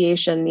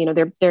dissociation,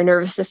 their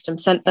nervous system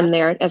sent them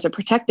there as a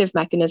protective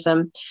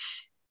mechanism.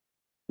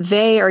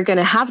 they are going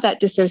to have that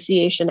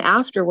dissociation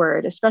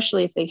afterward,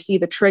 especially if they see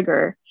the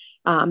trigger.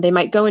 They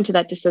might go into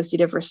that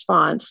dissociative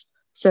response.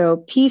 So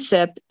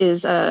PSIP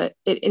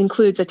it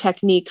includes a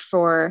technique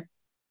for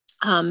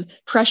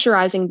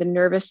pressurizing the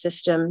nervous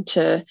system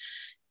to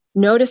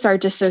notice our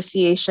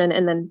dissociation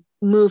and then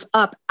move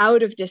up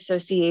out of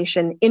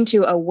dissociation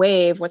into a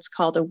wave, what's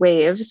called a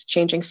wave,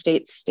 changing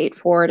states, state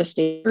 4 to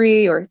state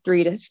 3 or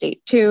 3 to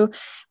state 2,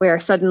 where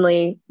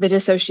suddenly the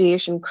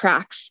dissociation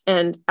cracks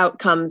and out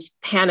comes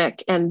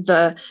panic and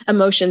the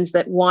emotions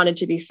that wanted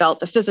to be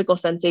felt, the physical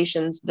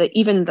sensations,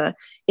 even the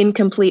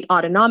incomplete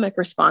autonomic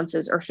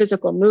responses or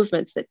physical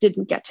movements that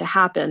didn't get to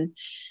happen,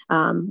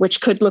 which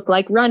could look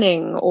like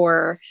running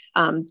or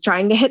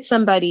trying to hit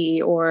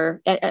somebody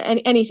or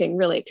anything,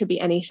 really. It could be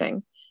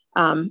anything.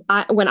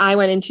 When I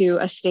went into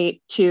a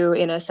state 2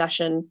 in a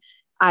session,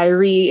 I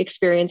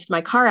re-experienced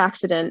my car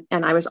accident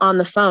and I was on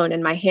the phone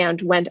and my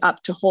hand went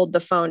up to hold the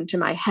phone to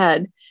my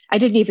head. I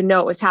didn't even know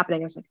it was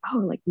happening. I was like,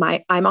 oh,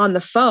 I'm on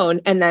the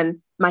phone. And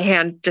then my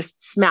hand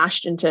just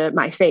smashed into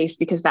my face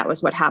because that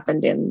was what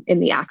happened in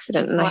the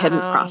accident and I hadn't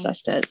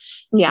processed it.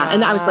 Yeah. Wow.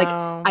 And I was like,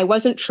 I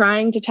wasn't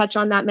trying to touch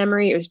on that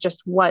memory. It was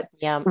just what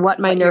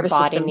my nervous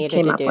system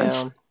came up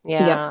with.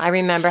 Yeah, yep. I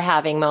remember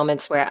having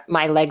moments where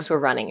my legs were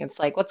running. It's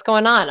like, what's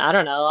going on? I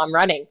don't know. I'm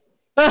running.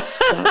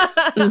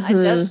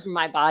 Mm-hmm.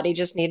 My body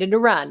just needed to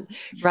run,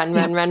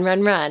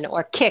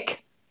 or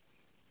kick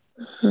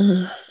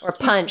or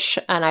punch.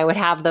 And I would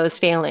have those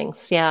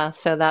feelings. Yeah.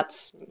 So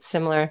that's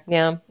similar.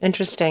 Yeah.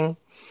 Interesting.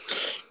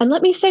 And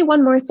let me say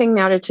one more thing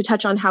now to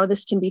touch on how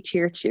this can be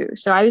tier 2.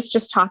 So I was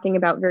just talking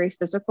about very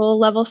physical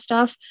level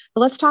stuff,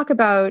 but let's talk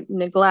about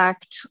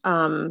neglect,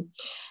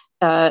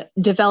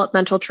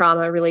 developmental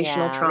trauma,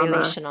 relational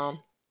trauma.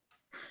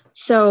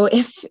 So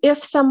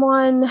if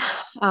someone,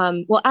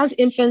 as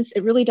infants,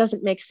 it really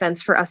doesn't make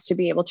sense for us to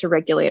be able to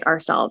regulate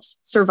ourselves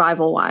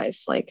survival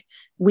wise. Like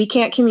we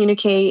can't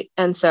communicate.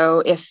 And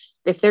so if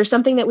there's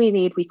something that we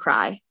need, we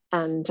cry.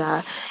 And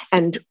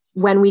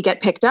when we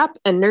get picked up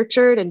and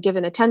nurtured and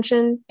given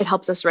attention, it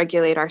helps us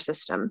regulate our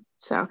system.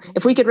 So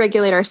if we could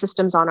regulate our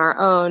systems on our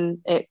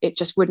own, it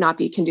just would not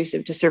be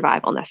conducive to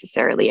survival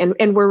necessarily.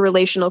 And we're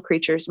relational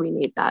creatures. We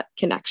need that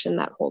connection,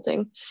 that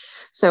holding.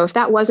 So if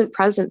that wasn't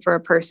present for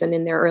a person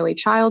in their early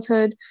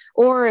childhood,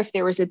 or if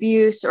there was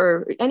abuse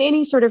and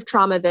any sort of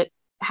trauma that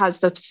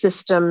has the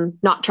system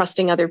not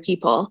trusting other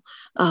people,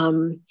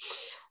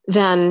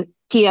 then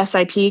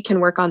PSIT can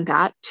work on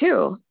that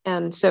too.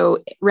 And so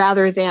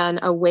rather than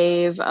a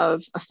wave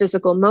of a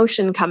physical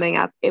motion coming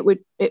up,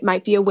 it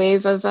might be a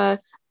wave of a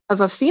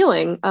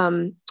feeling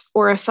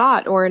or a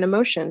thought or an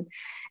emotion.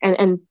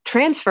 And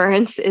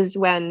transference is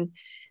when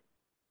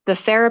the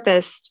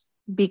therapist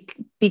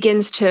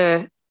begins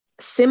to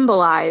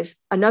symbolize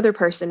another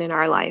person in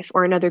our life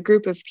or another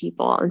group of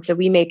people. And so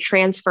we may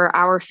transfer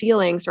our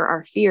feelings or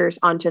our fears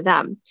onto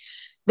them.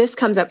 This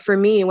comes up for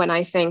me when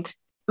I think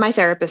my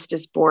therapist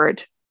is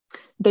bored.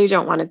 They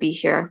don't want to be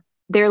here.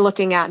 They're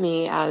looking at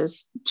me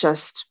as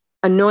just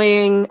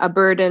annoying, a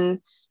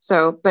burden.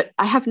 But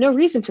I have no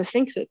reason to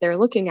think that they're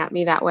looking at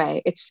me that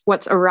way. It's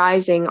what's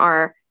arising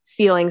are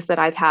feelings that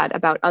I've had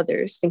about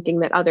others, thinking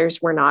that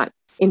others were not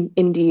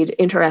indeed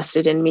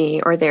interested in me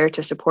or there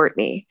to support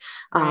me.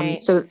 Right.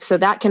 So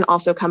that can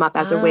also come up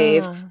as a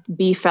wave,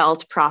 be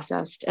felt,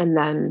 processed, and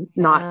then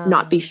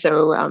not be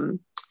so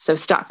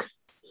stuck.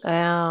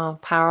 Oh,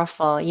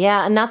 powerful.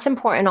 Yeah. And that's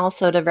important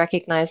also to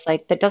recognize,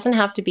 like, that doesn't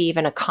have to be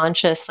even a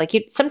conscious,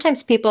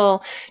 sometimes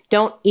people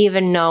don't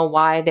even know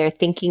why they're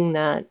thinking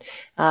that.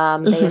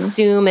 They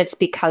assume it's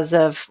because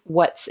of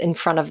what's in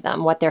front of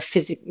them, what they're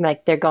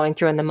they're going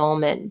through in the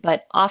moment.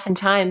 But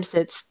oftentimes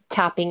it's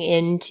tapping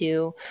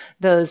into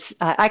those,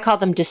 I call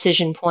them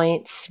decision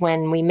points,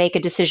 when we make a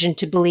decision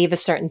to believe a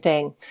certain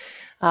thing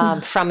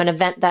from an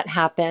event that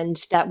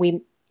happened that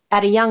we,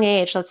 at a young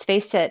age, let's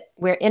face it,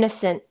 we're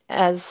innocent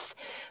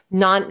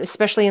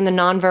especially in the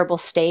nonverbal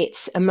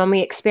states. And when we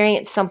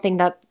experience something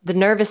that the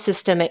nervous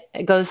system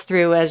it goes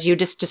through, as you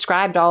just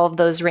described, all of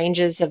those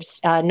ranges of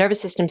nervous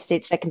system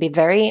states that can be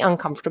very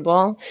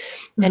uncomfortable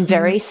and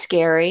very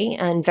scary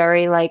and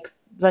very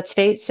let's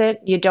face it,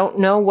 you don't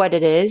know what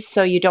it is,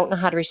 so you don't know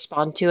how to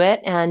respond to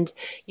it, and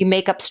you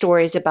make up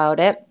stories about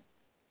it.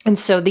 And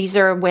so these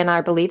are when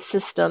our belief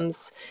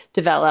systems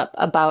develop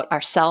about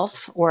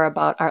ourselves or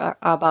about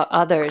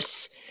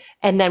others.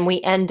 And then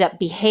we end up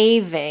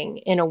behaving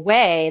in a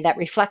way that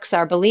reflects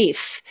our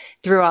belief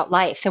throughout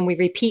life. And we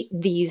repeat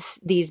these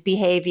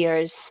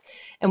behaviors,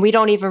 and we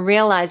don't even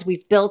realize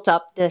we've built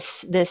up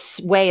this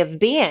way of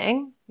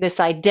being, this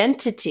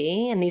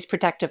identity, and these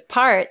protective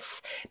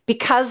parts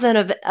because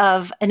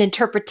of an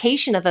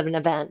interpretation of an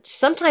event.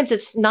 Sometimes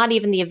it's not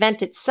even the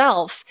event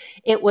itself.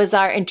 It was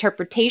our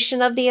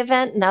interpretation of the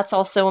event. And that's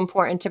also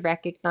important to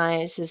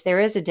recognize, is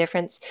there is a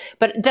difference.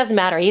 But it doesn't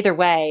matter either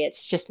way. It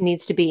just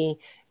needs to be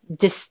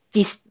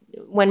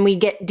when we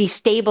get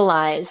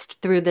destabilized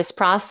through this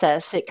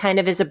process, it kind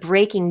of is a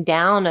breaking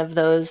down of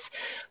those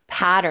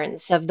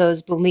patterns, of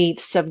those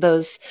beliefs, of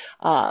those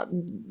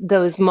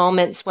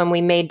moments when we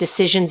made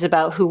decisions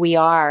about who we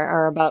are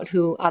or about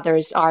who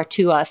others are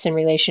to us in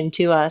relation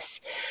to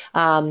us.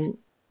 I'd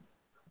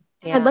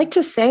like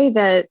to say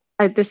that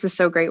this is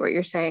so great what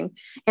you're saying.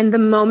 In the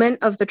moment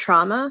of the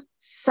trauma,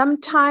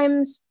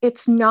 sometimes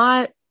it's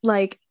not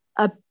like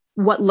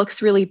what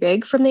looks really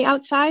big from the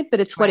outside, but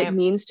it's what it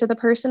means to the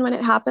person when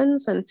it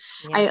happens. And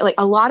I like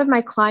a lot of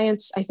my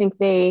clients, I think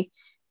they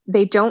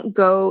don't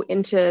go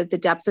into the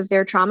depth of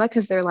their trauma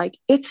because they're like,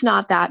 it's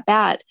not that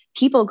bad.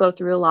 People go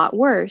through a lot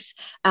worse.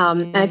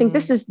 And I think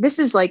this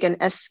is like an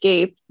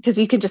escape, because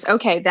you can just,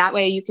 that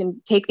way you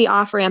can take the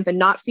off ramp and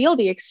not feel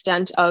the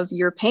extent of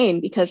your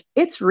pain, because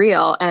it's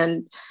real.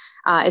 And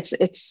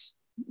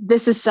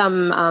this is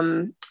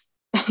some,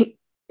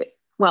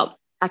 well,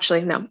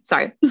 actually, no,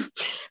 sorry.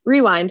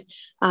 Rewind.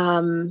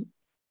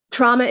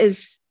 Trauma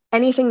is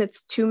anything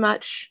that's too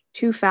much,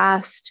 too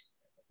fast,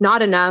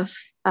 not enough.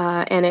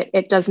 And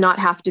it does not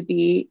have to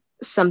be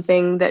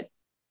something that,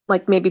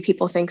 like, maybe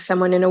people think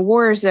someone in a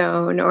war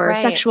zone or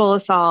sexual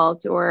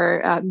assault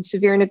or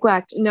severe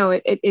neglect. No,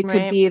 it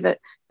could be that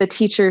the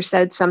teacher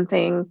said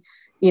something,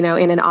 in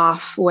an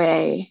off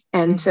way.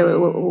 And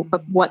so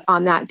what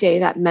on that day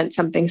that meant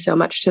something so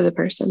much to the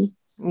person.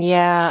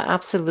 Yeah,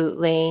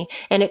 absolutely.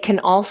 And it can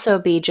also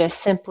be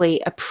just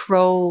simply a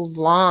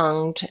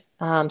prolonged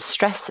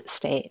stress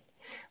state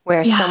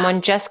where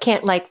someone just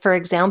can't, like, for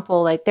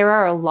example, like there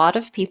are a lot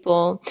of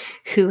people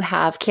who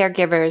have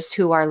caregivers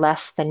who are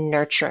less than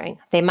nurturing.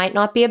 They might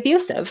not be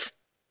abusive.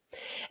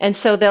 And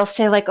so they'll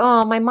say like,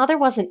 oh, my mother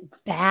wasn't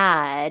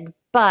bad,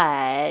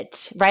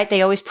 but, right?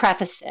 They always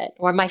preface it.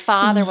 Or my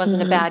father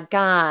wasn't a bad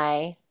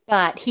guy,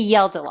 but he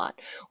yelled a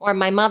lot. Or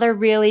my mother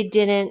really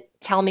didn't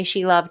tell me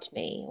she loved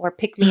me, or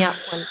pick me up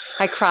when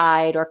I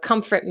cried, or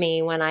comfort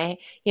me when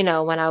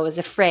when I was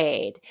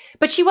afraid.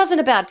 But she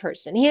wasn't a bad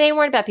person. They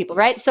weren't bad people,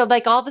 right? So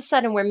like all of a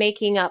sudden we're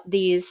making up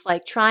these,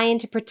 like, trying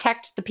to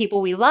protect the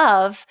people we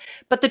love.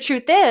 But the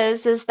truth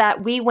is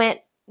that we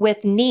went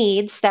with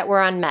needs that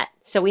were unmet.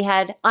 So we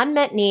had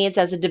unmet needs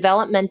as a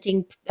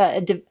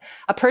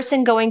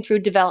person going through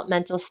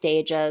developmental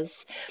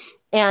stages.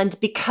 And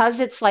because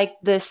it's like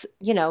this,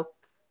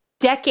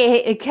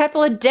 a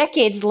couple of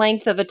decades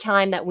length of a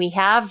time that we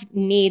have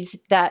needs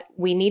that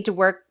we need to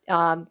work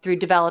through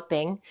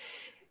developing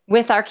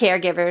with our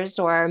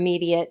caregivers or our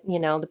immediate,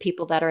 the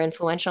people that are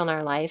influential in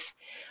our life,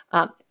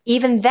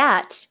 even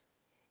that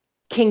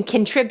can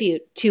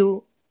contribute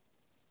to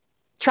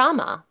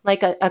trauma,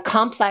 like a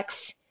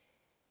complex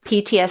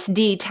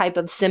PTSD type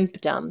of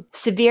symptom,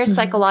 severe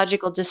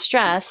psychological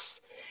distress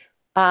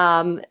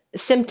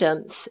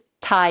symptoms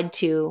tied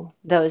to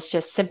those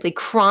just simply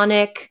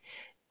chronic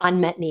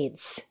unmet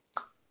needs.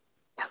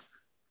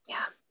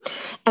 Yeah.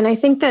 And I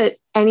think that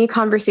any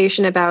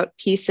conversation about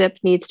PSIP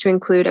needs to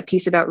include a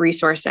piece about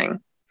resourcing.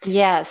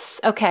 Yes.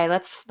 Okay.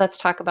 Let's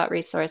talk about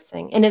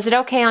resourcing. And is it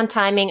okay on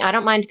timing? I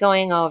don't mind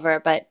going over,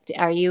 but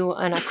are you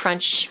on a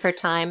crunch for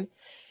time?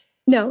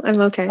 No,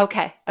 I'm okay.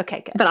 Okay.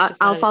 Okay, good. But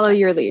I'll follow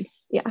your lead.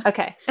 Yeah.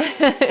 Okay.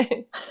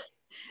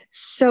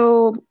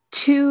 So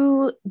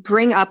to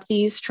bring up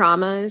these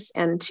traumas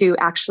and to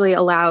actually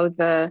allow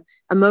the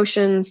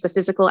emotions, the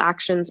physical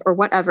actions, or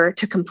whatever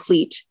to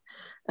complete,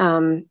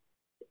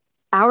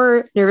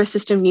 our nervous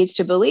system needs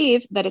to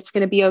believe that it's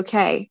going to be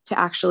okay to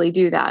actually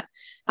do that.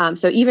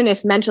 So even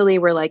if mentally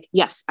we're like,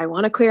 yes, I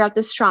want to clear out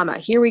this trauma.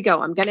 Here we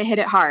go. I'm going to hit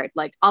it hard.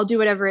 Like, I'll do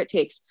whatever it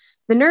takes.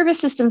 The nervous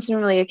system's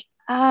normally like,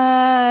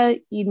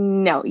 you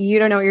don't know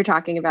what you're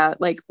talking about.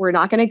 Like, we're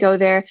not going to go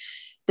there.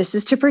 This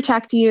is to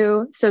protect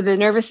you. So the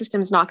nervous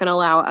system is not going to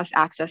allow us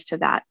access to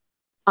that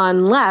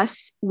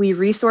unless we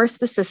resource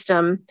the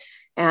system.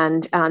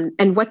 And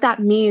what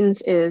that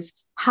means is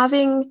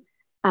having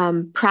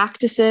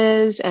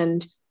practices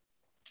and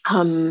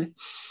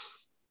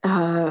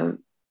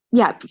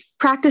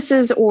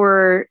practices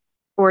or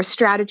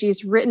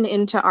strategies written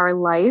into our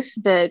life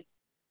that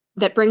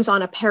brings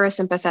on a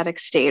parasympathetic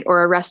state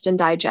or a rest and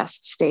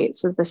digest state.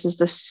 So this is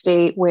the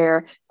state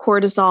where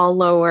cortisol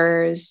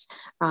lowers,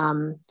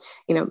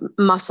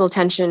 muscle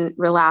tension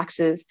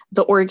relaxes,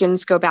 the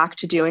organs go back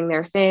to doing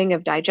their thing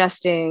of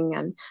digesting,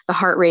 and the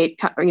heart rate,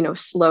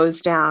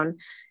 slows down.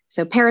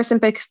 So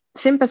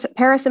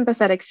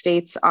parasympathetic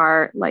states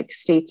are like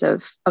states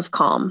of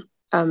calm.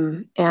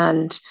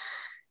 And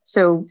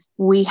so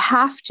we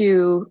have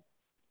to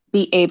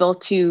be able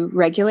to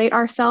regulate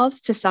ourselves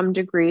to some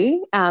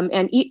degree,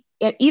 and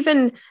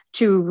even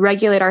to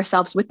regulate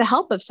ourselves with the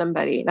help of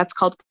somebody. That's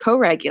called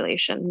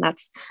co-regulation.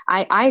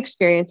 I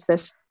experience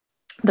this.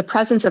 The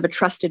presence of a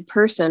trusted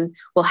person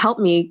will help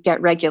me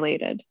get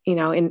regulated,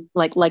 in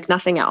like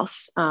nothing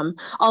else.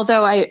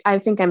 Although I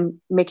think I'm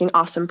making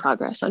awesome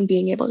progress on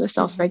being able to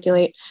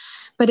self-regulate.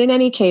 But in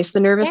any case, the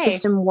nervous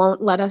system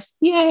won't let us,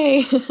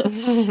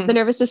 the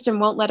nervous system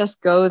won't let us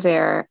go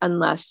there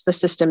unless the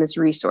system is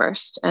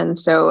resourced. And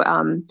so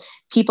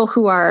people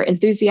who are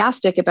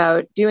enthusiastic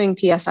about doing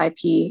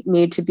PSIP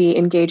need to be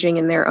engaging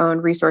in their own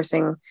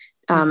resourcing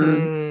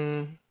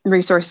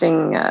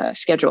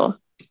schedule.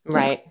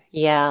 Right.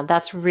 Yeah,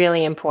 that's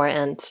really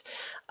important.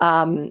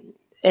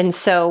 And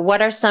so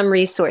what are some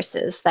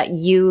resources that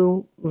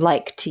you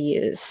like to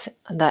use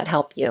that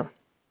help you?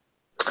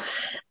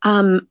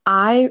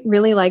 I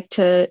really like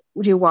to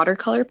do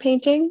watercolor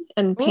painting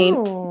and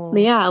paint. Ooh.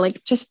 Yeah,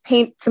 like just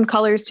paint some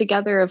colors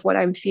together of what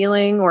I'm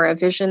feeling or a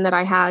vision that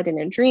I had in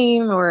a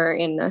dream or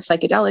in a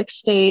psychedelic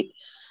state,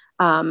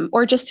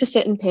 or just to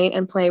sit and paint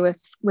and play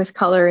with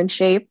color and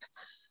shape.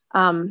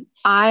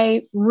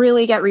 I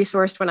really get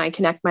resourced when I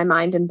connect my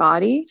mind and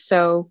body.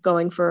 So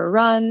going for a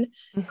run,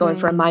 going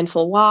for a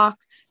mindful walk,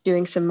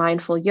 doing some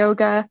mindful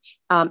yoga.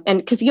 And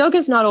because yoga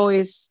is not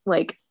always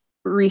like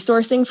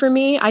resourcing for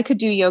me, I could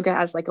do yoga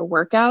as like a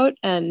workout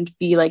and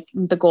be like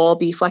the goal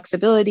be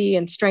flexibility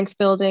and strength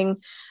building.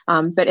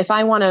 But if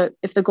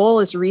the goal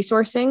is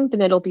resourcing,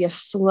 then it'll be a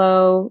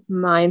slow,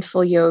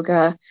 mindful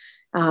yoga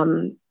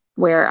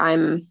where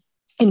I'm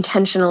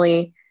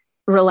intentionally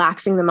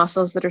relaxing the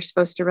muscles that are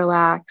supposed to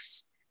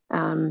relax,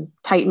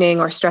 tightening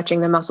or stretching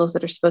the muscles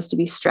that are supposed to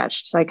be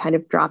stretched. So I kind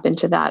of drop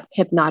into that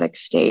hypnotic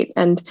state.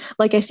 And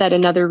like I said,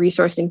 another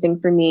resourcing thing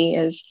for me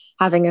is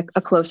having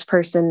a close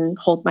person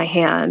hold my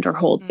hand or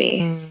hold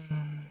me.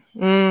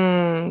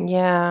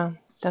 Yeah,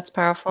 that's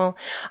powerful.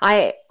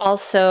 I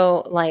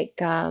also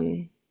like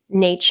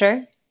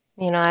nature.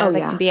 I Oh,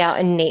 like to yeah. be out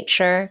in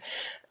nature.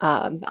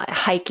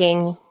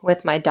 Hiking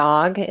with my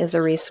dog is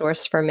a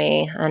resource for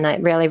me, and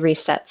it really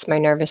resets my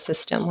nervous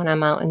system when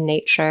I'm out in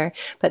nature.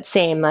 But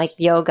same like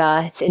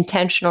yoga, it's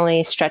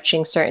intentionally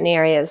stretching certain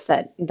areas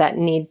that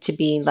need to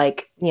be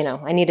like,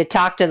 I need to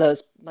talk to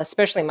those,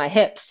 especially my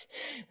hips.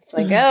 It's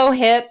like, oh,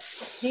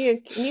 hips,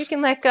 you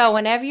can let go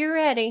whenever you're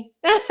ready.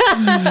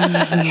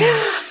 Yeah.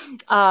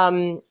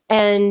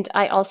 And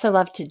I also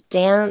love to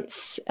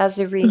dance as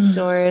a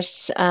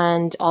resource,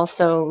 and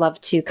also love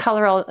to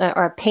color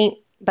or paint,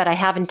 but I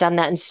haven't done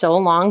that in so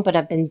long, but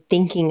I've been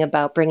thinking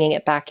about bringing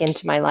it back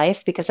into my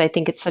life because I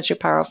think it's such a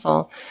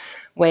powerful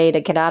way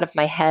to get out of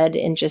my head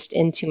and just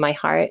into my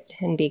heart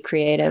and be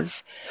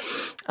creative.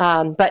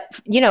 But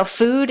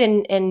food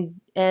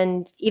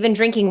and even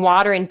drinking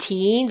water and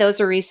tea,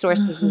 those are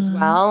resources as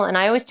well. And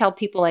I always tell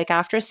people, like,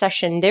 after a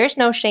session, there's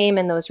no shame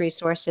in those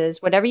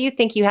resources. Whatever you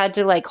think you had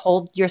to like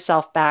hold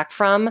yourself back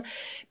from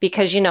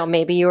because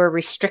maybe you were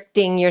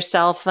restricting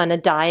yourself on a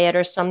diet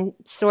or some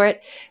sort,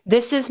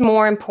 this is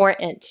more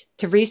important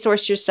to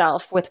resource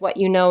yourself with what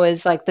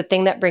is like the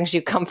thing that brings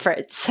you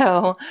comfort.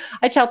 So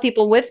I tell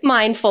people with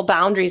mindful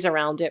boundaries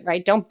around it,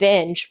 right? Don't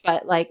binge,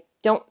 but like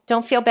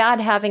don't feel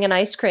bad having an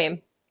ice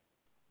cream.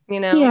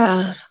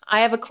 Yeah.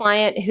 I have a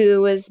client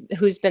who's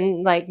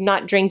been like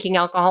not drinking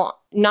alcohol,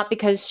 not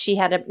because she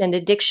had an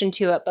addiction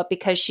to it, but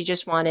because she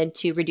just wanted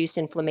to reduce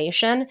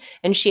inflammation,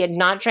 and she had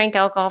not drank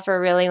alcohol for a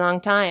really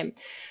long time.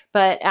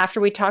 But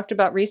after we talked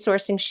about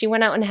resourcing, she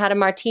went out and had a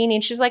martini,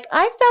 and she's like,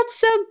 I felt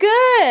so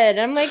good.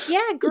 I'm like,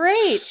 yeah,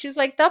 great. She's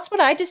like, that's what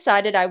I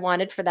decided I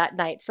wanted for that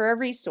night, for a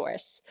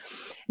resource.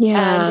 And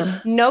Yeah.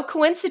 no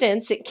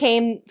coincidence, it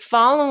came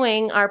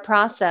following our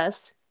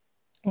process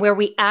where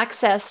we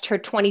accessed her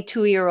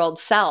 22-year-old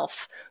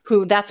self,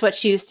 who that's what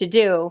she used to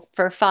do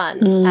for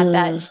fun at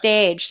that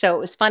stage. So it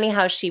was funny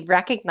how she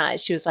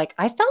recognized, she was like,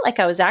 I felt like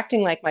I was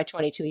acting like my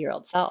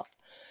 22-year-old self.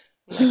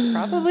 I'm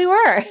like, probably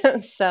were.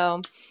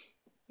 So,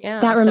 yeah.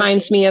 That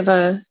reminds me of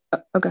go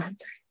ahead.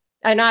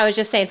 I know, I was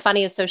just saying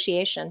funny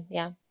association.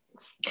 Yeah.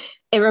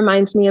 It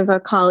reminds me of a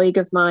colleague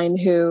of mine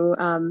who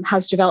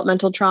has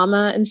developmental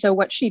trauma. And so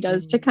what she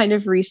does to kind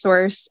of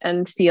resource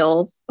and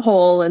feel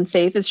whole and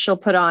safe is she'll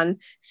put on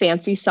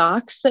fancy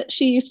socks that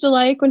she used to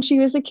like when she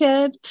was a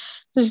kid.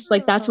 So just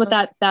like, that's what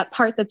that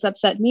part that's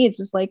upset needs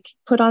is like,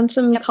 put on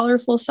some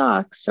colorful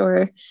socks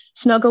or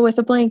snuggle with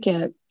a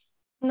blanket.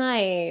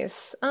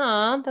 Nice.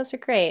 Aw, those are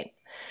great.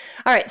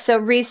 All right, so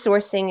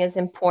resourcing is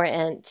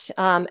important.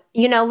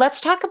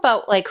 Let's talk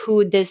about like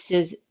who this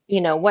is,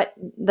 what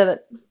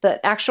the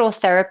actual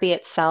therapy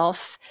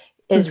itself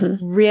is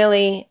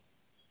really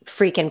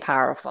freaking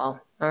powerful.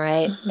 All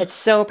right. It's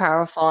so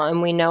powerful,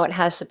 and we know it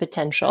has the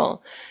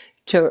potential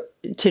to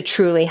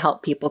truly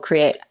help people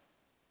create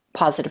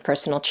positive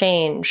personal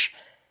change.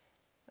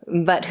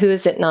 But who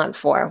is it not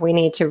for? We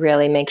need to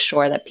really make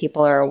sure that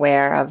people are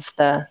aware of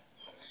the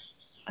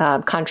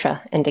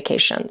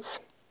contraindications.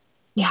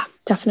 Yeah,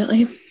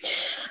 definitely.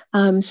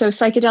 So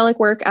psychedelic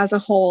work as a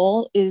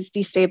whole is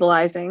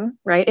destabilizing,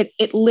 right?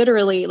 It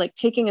literally, like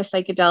taking a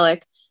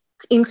psychedelic,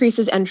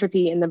 increases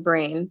entropy in the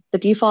brain. The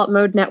default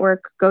mode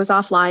network goes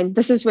offline.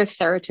 This is with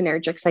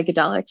serotonergic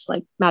psychedelics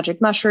like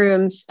magic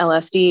mushrooms,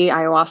 LSD,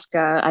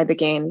 ayahuasca,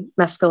 ibogaine,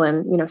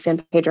 mescaline, San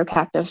Pedro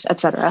cactus,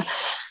 etc.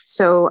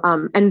 So,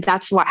 and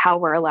that's how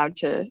we're allowed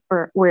to,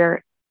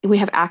 or we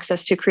have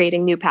access to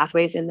creating new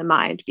pathways in the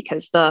mind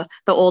because the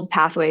old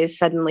pathways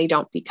suddenly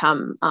don't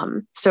become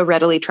so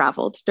readily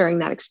traveled during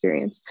that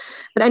experience.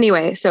 But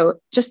anyway, so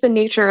just the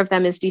nature of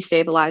them is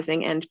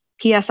destabilizing, and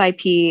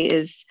PSIP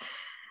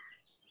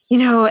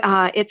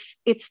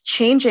It's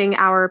changing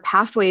our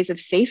pathways of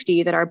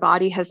safety that our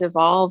body has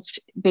evolved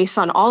based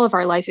on all of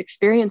our life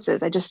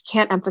experiences. I just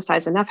can't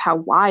emphasize enough how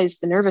wise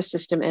the nervous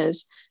system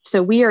is.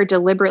 So we are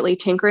deliberately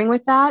tinkering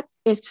with that.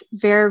 It's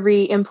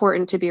very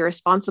important to be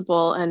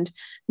responsible and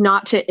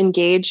not to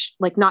engage,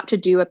 like not to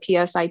do a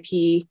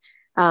PSIP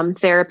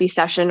therapy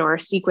session or a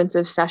sequence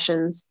of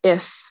sessions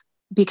if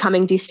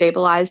becoming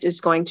destabilized is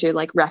going to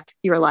like wreck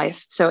your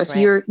life. So if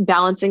you're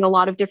balancing a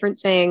lot of different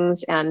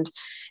things and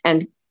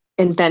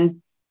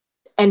then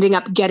ending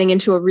up getting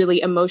into a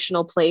really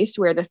emotional place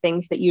where the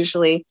things that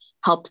usually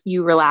help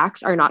you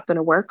relax are not going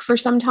to work for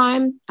some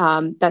time,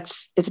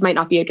 it might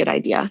not be a good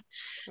idea.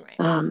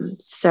 Right.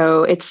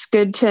 So it's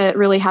good to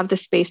really have the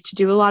space to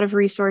do a lot of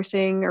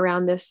resourcing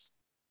around this.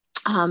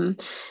 So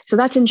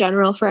that's in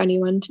general for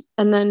anyone.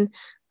 And then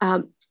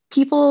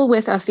people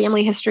with a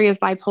family history of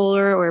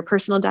bipolar or a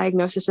personal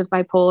diagnosis of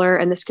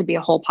bipolar, and this could be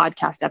a whole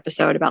podcast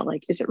episode about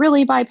like, is it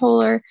really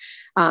bipolar?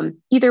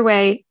 Either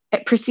way,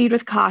 proceed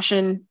with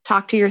caution,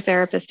 talk to your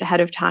therapist ahead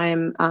of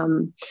time.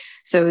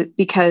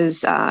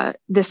 Because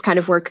this kind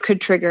of work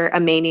could trigger a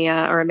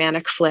mania or a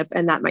manic flip,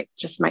 and that might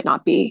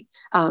not be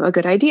a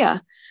good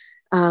idea.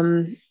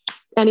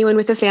 Anyone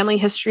with a family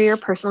history or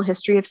personal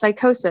history of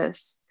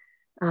psychosis,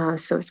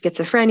 so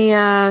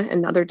schizophrenia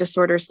and other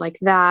disorders like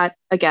that,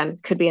 again,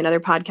 could be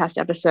another podcast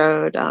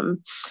episode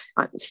on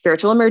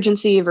spiritual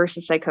emergency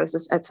versus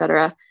psychosis,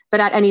 etc. But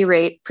at any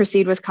rate,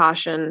 proceed with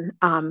caution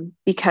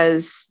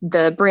because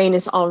the brain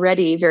is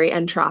already very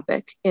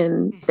entropic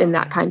in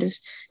that kind of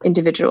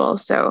individual.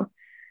 So,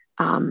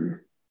 who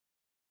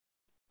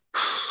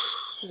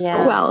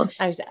else?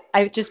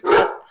 I just.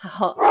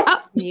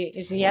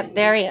 Yep,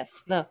 there he is.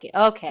 Loki.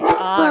 Okay.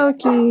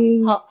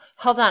 Loki. Right.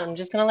 Hold on. I'm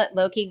just gonna let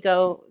Loki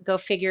go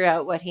figure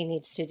out what he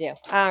needs to do.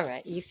 All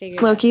right, you figure it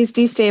out. Loki's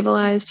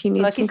destabilized. He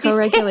needs some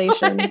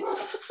co-regulation.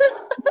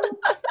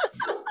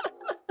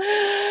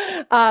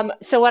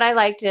 So what I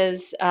liked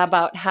is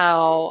about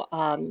how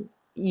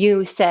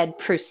you said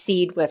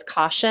proceed with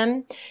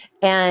caution.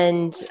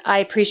 And I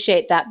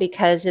appreciate that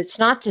because it's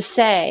not to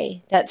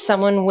say that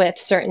someone with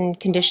certain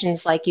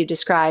conditions like you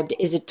described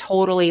is it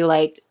totally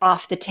like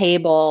off the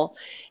table.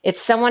 If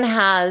someone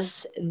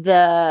has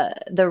the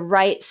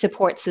right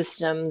support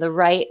system, the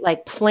right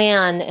like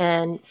plan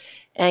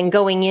and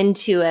going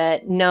into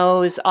it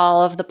knows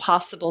all of the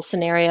possible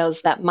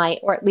scenarios that might,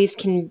 or at least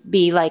can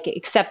be like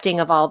accepting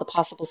of all the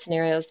possible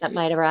scenarios that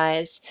might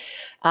arise.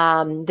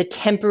 The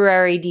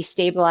temporary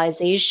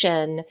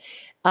destabilization,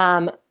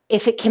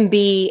 if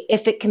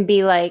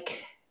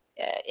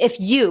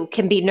you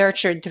can be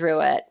nurtured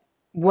through it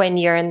when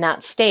you're in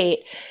that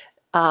state,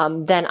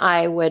 then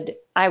I would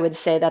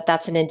say that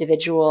that's an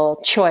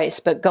individual choice.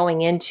 But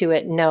going into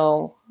it,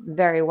 know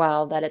very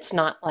well that it's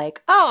not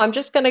like, oh, I'm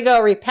just going to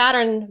go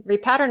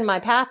repattern my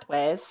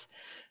pathways,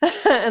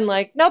 and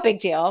like, no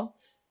big deal.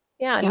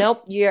 Yeah,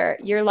 nope.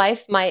 Your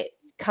life might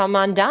come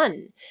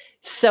undone,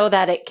 so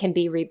that it can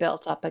be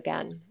rebuilt up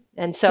again.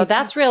 And so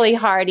that's really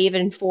hard,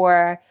 even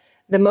for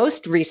the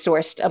most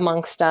resourced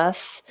amongst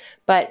us.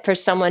 But for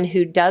someone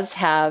who does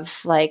have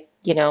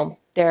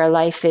their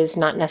life is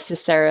not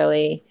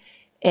necessarily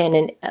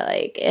in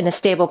a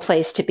stable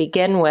place to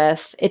begin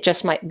with, it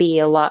just might be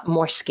a lot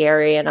more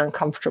scary and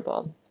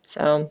uncomfortable.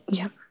 So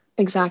yeah,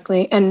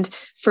 exactly. And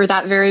for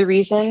that very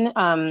reason,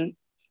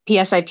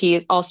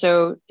 PSIP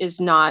also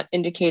is not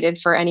indicated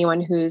for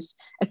anyone who's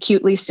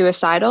acutely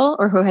suicidal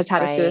or who has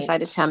had a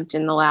suicide attempt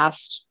in the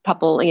last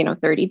couple,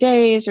 30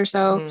 days or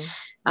so.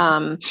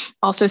 Mm-hmm.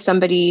 Also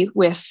somebody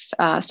with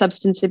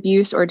substance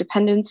abuse or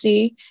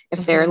dependency,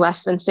 if they're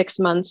less than 6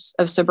 months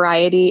of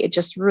sobriety, it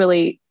just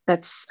really,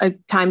 that's a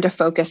time to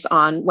focus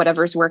on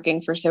whatever's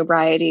working for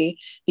sobriety,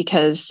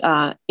 because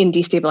in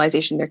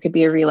destabilization, there could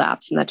be a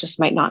relapse, and that just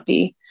might not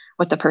be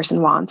what the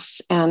person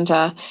wants. And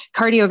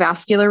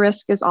cardiovascular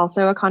risk is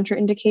also a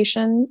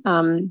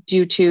contraindication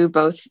due to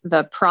both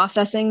the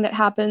processing that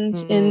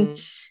happens in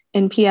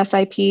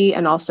PSIP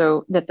and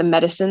also that the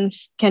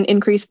medicines can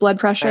increase blood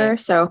pressure. Right.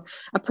 So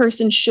a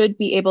person should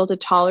be able to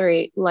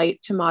tolerate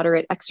light to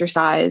moderate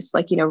exercise,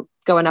 like,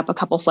 going up a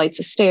couple flights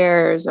of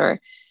stairs or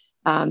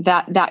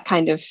that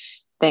kind of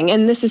thing.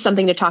 And this is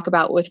something to talk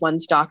about with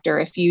one's doctor.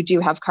 If you do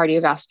have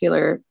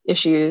cardiovascular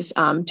issues,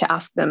 to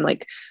ask them,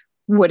 like,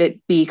 would it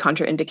be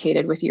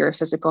contraindicated with your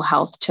physical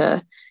health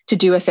to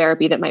do a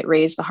therapy that might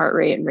raise the heart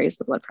rate and raise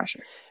the blood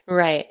pressure?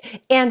 Right.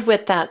 And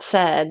with that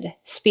said,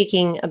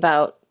 speaking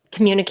about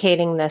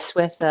communicating this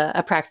with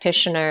a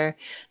practitioner,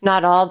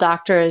 not all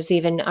doctors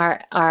even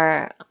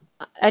are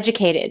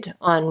educated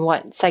on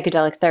what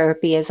psychedelic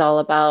therapy is all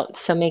about.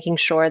 So making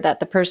sure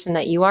that the person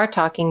that you are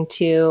talking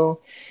to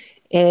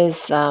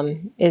is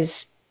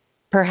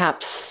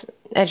perhaps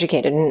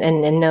educated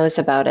and knows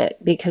about it,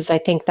 because I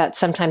think that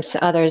sometimes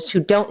others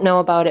who don't know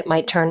about it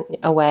might turn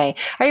away.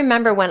 I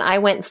remember when I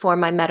went for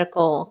my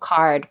medical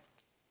card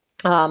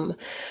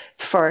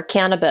for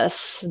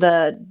cannabis,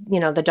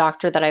 the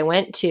doctor that I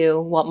went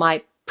to,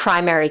 my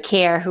primary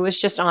care, who was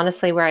just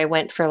honestly where I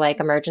went for like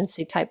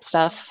emergency type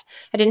stuff.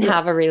 I didn't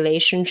have a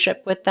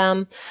relationship with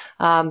them,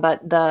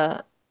 but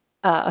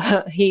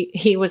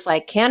he was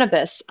like,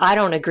 cannabis, I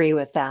don't agree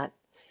with that.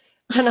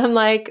 And I'm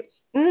like,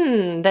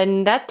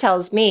 then that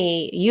tells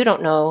me you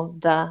don't know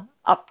the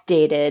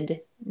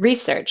updated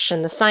research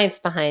and the science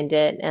behind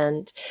it.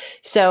 And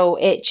so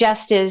it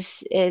just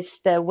is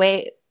the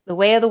way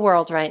of the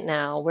world right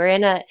now. We're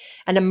in an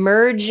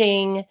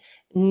emerging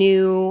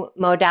new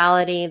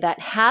modality that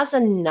has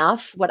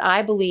enough, what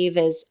I believe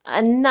is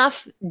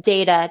enough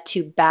data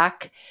to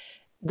back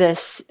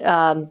this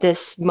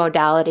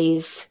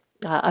modality's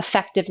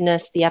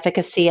effectiveness, the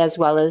efficacy, as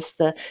well as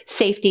the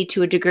safety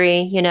to a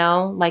degree.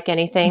 Like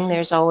anything,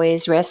 there's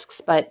always risks,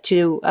 but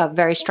to a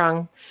very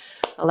strong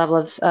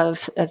level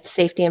of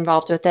safety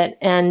involved with it.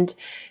 And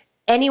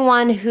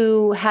anyone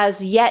who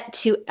has yet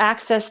to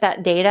access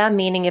that data,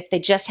 meaning if they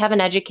just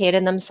haven't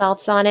educated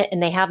themselves on it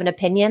and they have an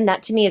opinion,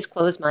 that to me is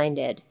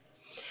closed-minded.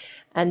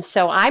 And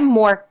so I'm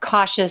more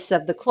cautious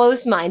of the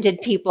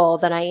closed-minded people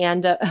than I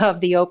am of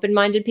the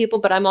open-minded people,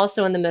 but I'm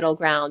also in the middle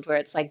ground where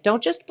it's like,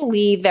 don't just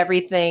believe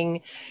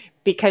everything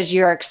because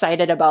you're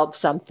excited about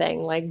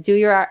something. Like, do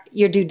your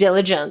due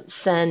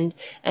diligence and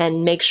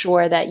make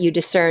sure that you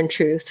discern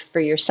truth for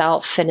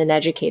yourself in an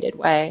educated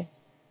way.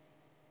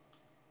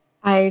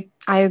 I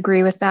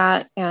agree with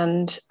that.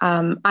 And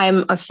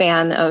I'm a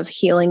fan of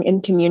healing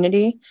in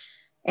community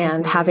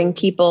and having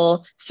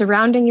people,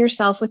 surrounding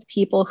yourself with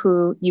people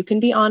who you can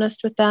be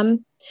honest with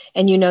them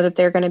and you know that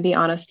they're going to be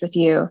honest with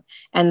you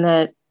and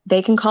that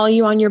they can call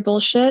you on your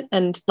bullshit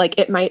and like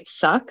it might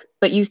suck,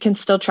 but you can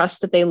still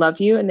trust that they love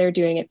you and they're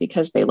doing it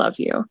because they love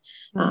you.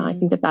 I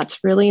think that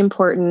that's really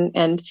important.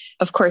 And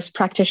of course,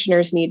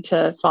 practitioners need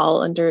to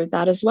fall under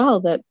that as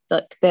well,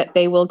 that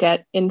they will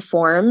get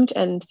informed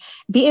and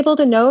be able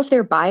to know if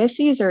their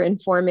biases are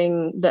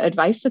informing the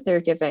advice that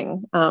they're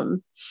giving.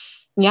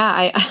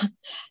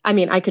 I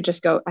mean, I could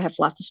just go, I have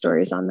lots of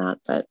stories on that,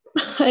 but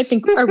I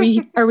think, are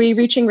we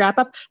reaching wrap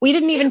up? We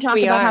didn't even talk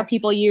about how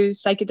people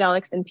use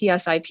psychedelics and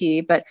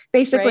PSIT, but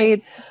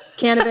basically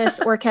cannabis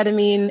or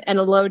ketamine and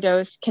a low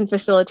dose can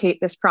facilitate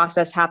this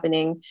process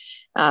happening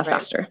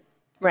faster.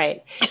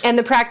 Right. And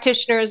the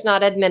practitioner is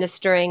not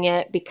administering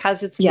it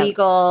because it's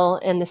legal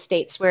in the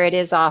states where it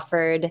is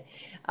offered.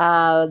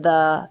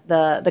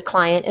 The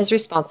client is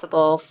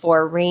responsible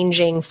for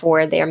arranging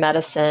for their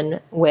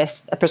medicine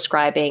with a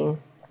prescribing,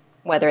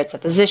 whether it's a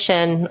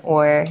physician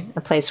or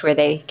a place where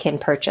they can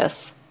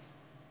purchase.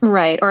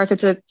 Right. Or if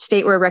it's a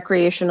state where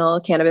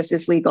recreational cannabis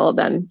is legal,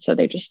 then so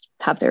they just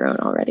have their own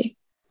already.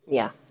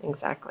 Yeah,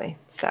 exactly.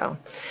 So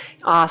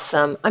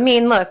awesome. I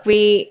mean, look,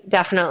 we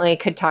definitely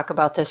could talk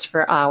about this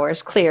for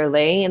hours,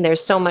 clearly, and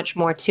there's so much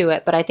more to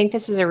it, but I think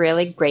this is a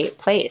really great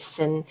place.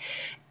 And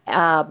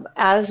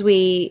as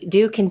we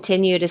do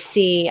continue to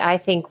see, I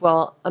think,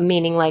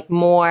 meaning like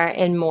more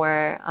and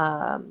more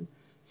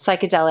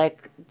psychedelic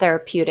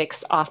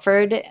therapeutics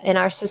offered in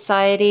our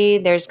society,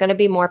 there's going to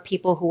be more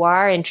people who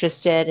are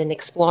interested in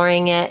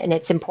exploring it, and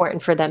it's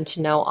important for them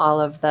to know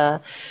all of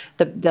the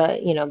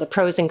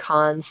pros and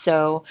cons.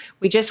 So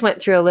we just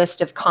went through a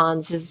list of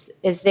cons.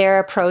 Is there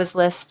a pros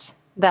list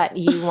that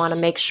you want to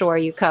make sure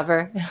you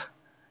cover?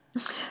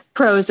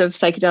 Pros of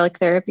psychedelic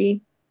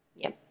therapy?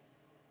 Yep.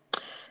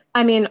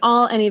 I mean,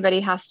 all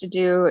anybody has to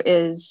do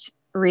is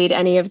read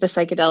any of the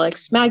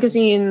psychedelics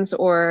magazines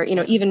or,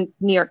 even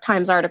New York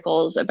Times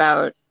articles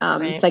about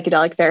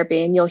psychedelic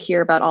therapy, and you'll hear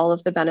about all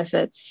of the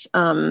benefits.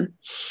 I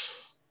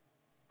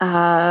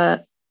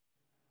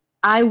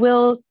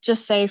will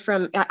just say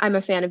I'm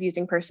a fan of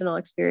using personal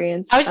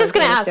experience. I was just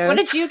going to ask, what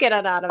did you get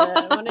out of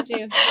it? What did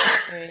you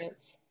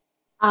experience?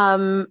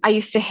 I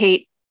used to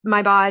hate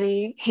my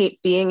body, hate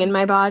being in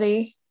my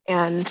body,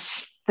 and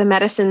the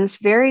medicines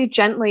very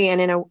gently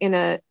and in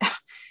a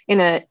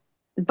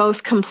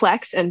both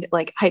complex and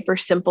like hyper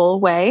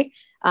simple way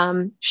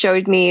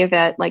showed me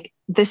that like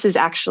this is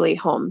actually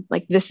home.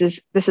 Like this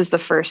is the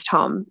first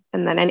home,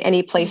 and then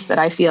any place that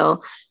I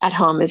feel at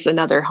home is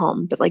another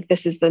home. But like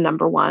this is the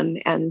number one,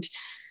 and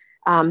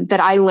that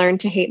I learned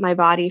to hate my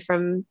body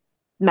from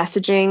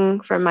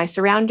messaging from my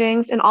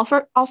surroundings, and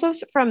also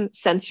from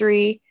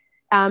sensory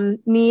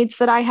needs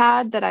that I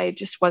had that I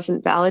just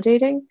wasn't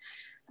validating.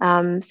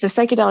 So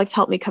psychedelics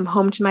helped me come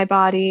home to my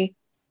body.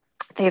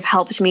 They've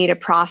helped me to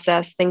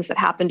process things that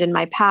happened in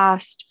my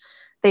past.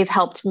 They've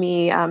helped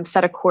me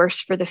set a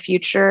course for the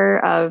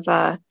future of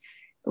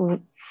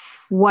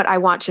what I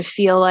want to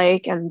feel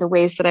like and the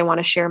ways that I want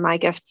to share my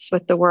gifts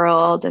with the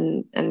world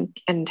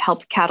and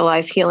help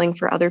catalyze healing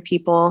for other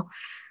people.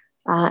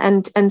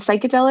 And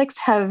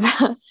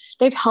psychedelics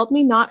they've helped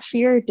me not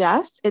fear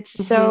death.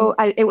 It's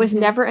it was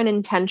never an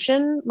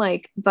intention,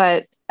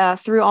 but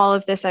through all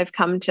of this, I've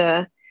come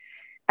to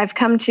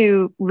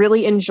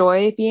really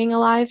enjoy being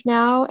alive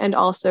now, and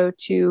also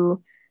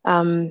to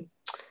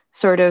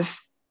sort of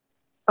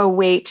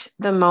await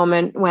the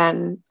moment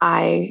when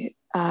I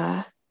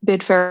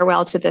bid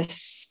farewell to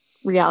this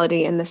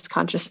reality and this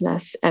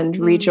consciousness and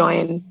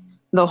rejoin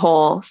the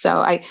whole. So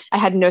I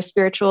had no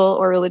spiritual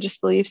or religious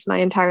beliefs my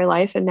entire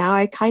life, and now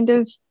I kind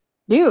of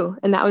do.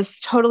 And that was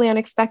totally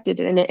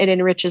unexpected, and it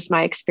enriches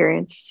my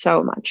experience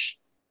so much.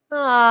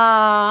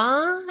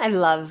 Aw, I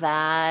love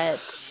that.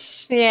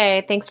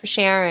 Yay, thanks for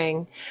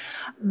sharing.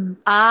 Mm.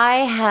 I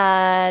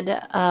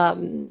had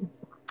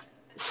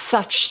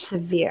such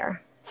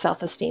severe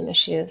self-esteem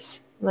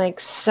issues, like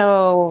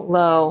so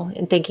low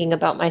in thinking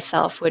about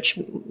myself, which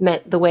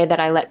meant the way that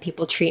I let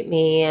people treat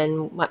me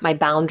and what my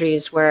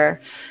boundaries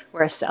were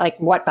like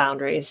what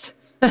boundaries,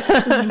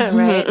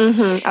 right?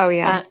 Oh,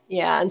 yeah.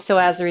 Yeah, and so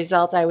as a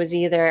result, I was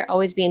either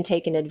always being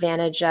taken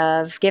advantage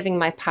of, giving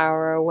my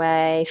power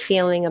away,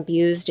 feeling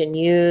abused and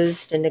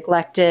used and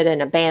neglected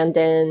and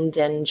abandoned,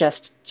 and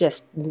just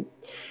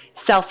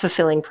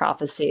self-fulfilling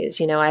prophecies.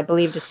 You know, I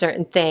believed a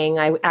certain thing,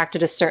 I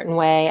acted a certain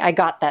way, I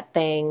got that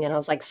thing, and I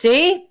was like,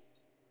 see?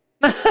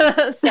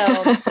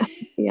 So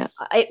Yeah.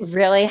 it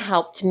really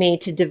helped me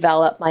to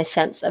develop my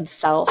sense of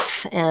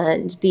self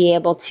and be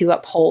able to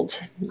uphold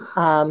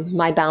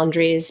my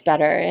boundaries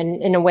better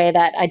and in a way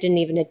that I didn't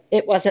even,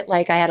 it wasn't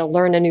like I had to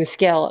learn a new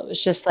skill. It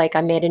was just like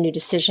I made a new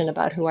decision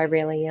about who I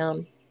really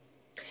am.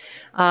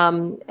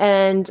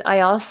 And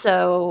I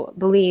also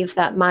believe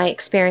that my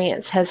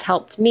experience has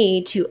helped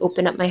me to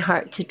open up my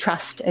heart to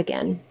trust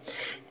again.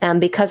 And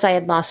because I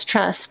had lost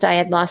trust, I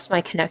had lost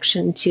my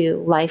connection to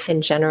life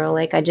in general.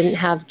 Like I didn't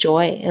have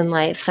joy in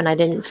life, and I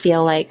didn't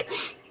feel like,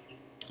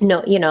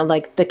 no, you know,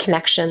 like the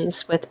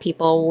connections with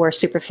people were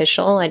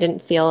superficial. I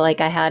didn't feel like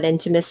I had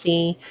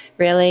intimacy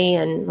really,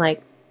 and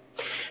like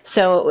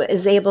so it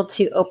was able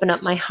to open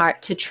up my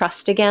heart to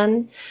trust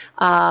again.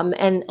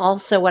 And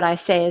also, what I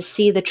say is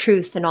see the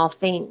truth in all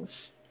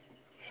things.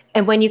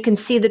 And when you can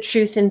see the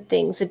truth in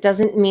things, it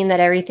doesn't mean that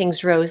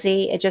everything's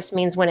rosy. It just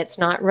means when it's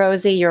not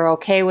rosy, you're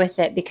okay with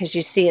it because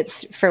you see it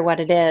for what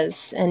it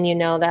is. And you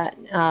know that,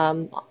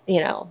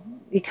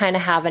 you kind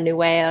of have a new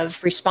way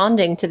of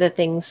responding to the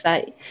things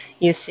that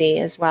you see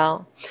as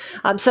well.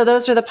 So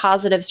those were the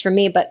positives for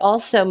me. But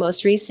also,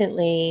 most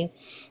recently,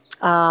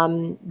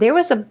 there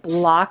was a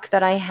block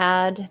that I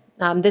had.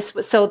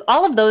 So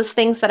all of those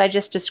things that I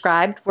just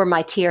described were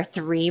my tier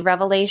 3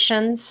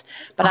 revelations,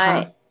 but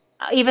Uh-huh.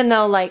 even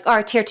though like,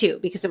 or tier 2,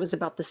 because it was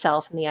about the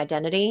self and the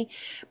identity,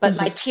 but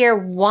my Mhm. tier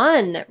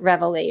 1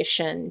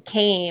 revelation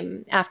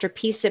came after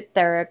PSIP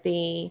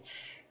therapy,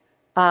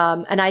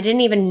 and I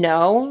didn't even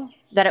know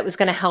that it was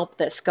going to help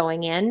this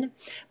going in.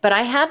 But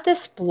I had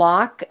this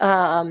block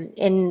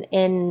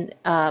in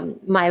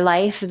my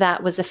life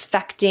that was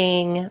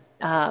affecting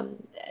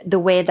the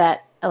way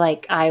that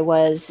like I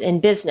was in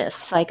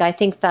business. Like I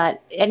think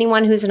that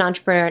anyone who's an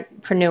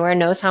entrepreneur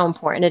knows how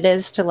important it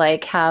is to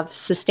like have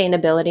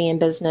sustainability in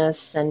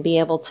business and be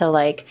able to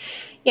like,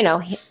 you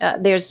know,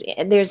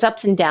 there's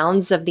ups and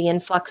downs of the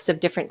influx of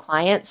different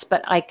clients,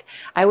 but like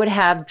I would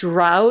have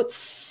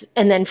droughts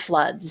and then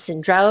floods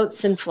and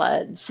droughts and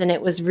floods, and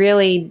it was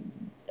really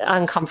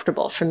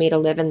uncomfortable for me to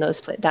live in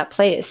that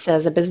place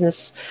as a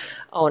business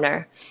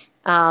owner.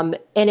 And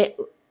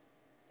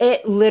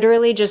it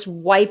literally just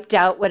wiped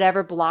out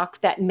whatever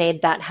block that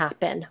made that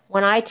happen.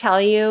 When I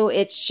tell you,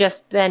 it's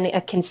just been a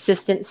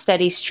consistent,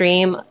 steady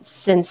stream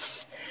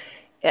since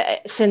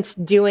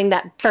doing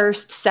that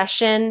first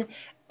session.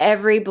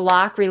 Every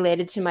block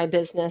related to my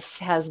business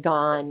has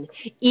gone,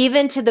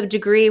 even to the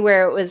degree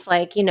where it was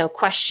like, you know,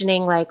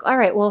 questioning like, all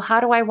right, well, how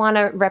do I want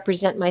to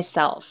represent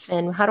myself?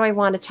 And how do I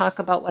want to talk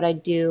about what I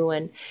do?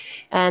 And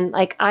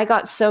like, I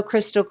got so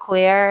crystal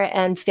clear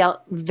and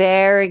felt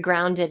very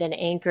grounded and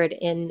anchored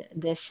in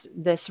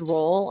this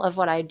role of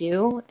what I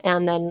do.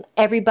 And then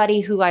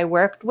everybody who I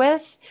worked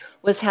with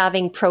was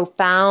having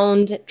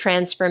profound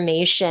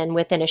transformation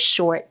within a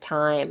short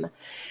time.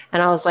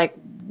 And I was like,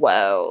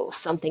 whoa,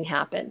 something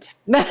happened.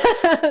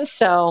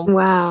 So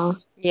Wow.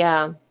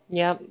 yeah,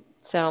 yep.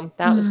 So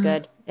that was Mm.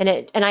 good.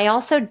 And I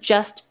also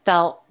just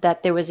felt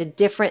that there was a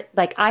different,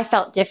 like I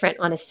felt different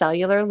on a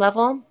cellular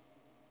level.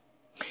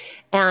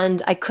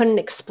 And I couldn't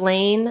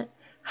explain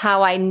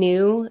how I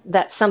knew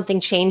that something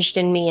changed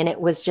in me and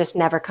it was just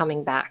never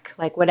coming back.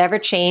 Like whatever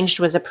changed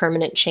was a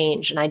permanent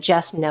change, and I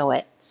just know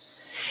it.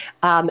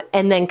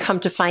 And then come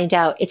to find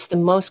out it's the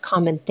most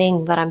common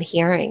thing that I'm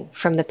hearing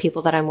from the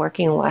people that I'm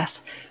working with.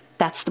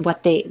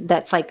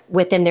 That's like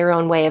within their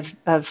own way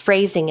of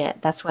phrasing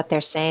it. That's what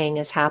they're saying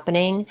is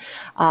happening.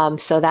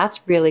 So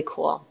that's really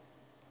cool.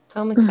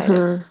 So I'm excited.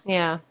 Mhm.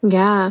 Yeah.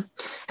 Yeah.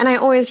 And I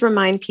always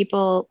remind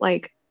people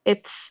like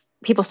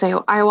people say,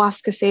 oh,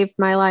 ayahuasca saved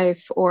my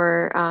life,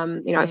 or,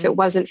 if it Right.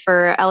 wasn't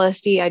for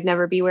LSD, I'd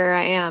never be where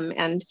I am.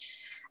 And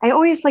I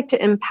always like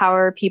to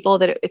empower people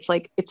that it's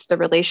like, it's the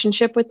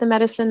relationship with the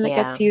medicine that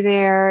gets Yeah. you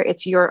there.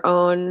 It's your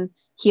own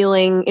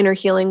healing, inner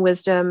healing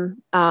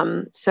wisdom.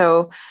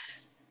 So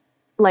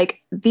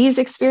like these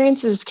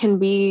experiences can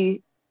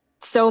be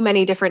so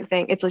many different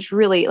things. It's like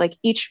really like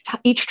each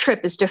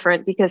trip is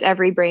different because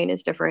every brain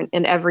is different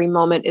and every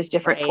moment is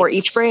different for Right.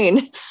 each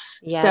brain.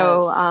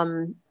 So Yes.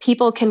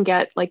 people can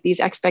get like these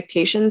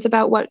expectations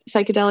about what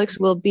psychedelics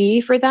will be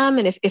for them,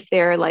 and if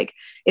they're like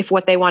if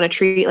what they want to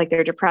treat like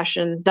their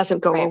depression doesn't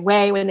go Right.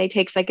 away when they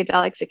take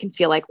psychedelics, it can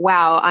feel like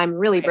wow, I'm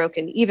really Right.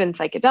 broken. Even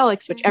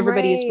psychedelics, which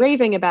everybody is Right.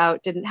 raving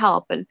about, didn't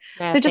help. And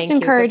Yeah. so just Thank you.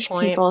 Good encourage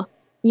point. people.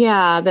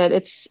 Yeah, that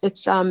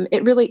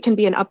it really can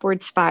be an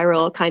upward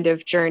spiral kind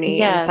of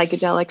journey, and Yes.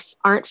 psychedelics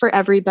aren't for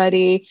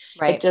everybody.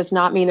 Right. It does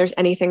not mean there's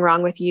anything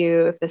wrong with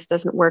you if this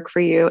doesn't work for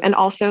you. And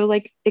also,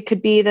 like, it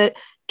could be that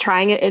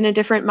trying it in a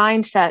different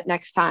mindset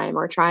next time,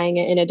 or trying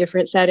it in a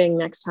different setting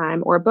next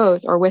time, or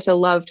both, or with a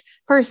loved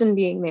person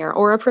being there,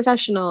 or a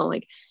professional,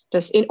 like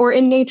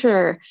in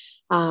nature.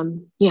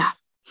 Yeah.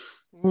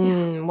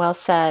 Well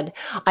said.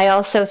 I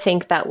also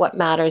think that what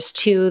matters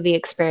to the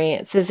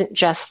experience isn't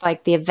just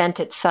like the event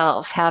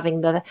itself.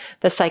 Having the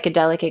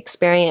psychedelic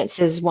experience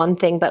is one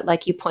thing, but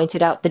like you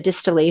pointed out, the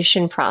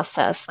distillation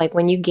process, like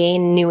when you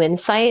gain new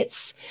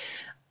insights,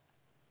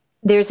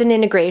 there's an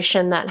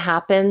integration that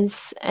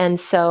happens. And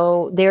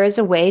so there is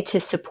a way to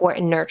support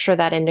and nurture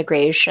that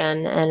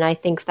integration. And I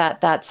think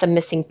that that's a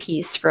missing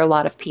piece for a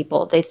lot of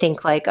people. They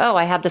think like, oh,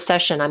 I had the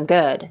session, I'm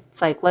good.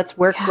 It's like, let's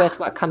work with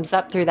what comes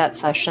up through that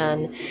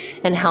session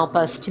and help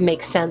us to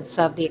make sense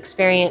of the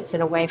experience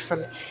in a way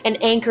from,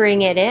 and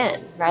anchoring it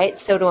in, right?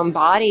 So to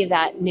embody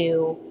that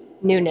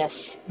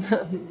newness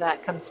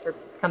that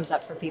comes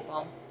up for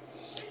people.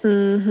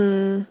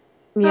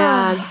 Mm-hmm.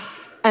 Yeah.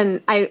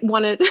 And I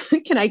wanted,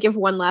 can I give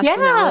one last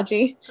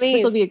analogy? Please.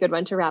 This will be a good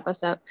one to wrap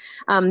us up.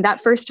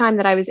 That first time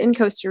that I was in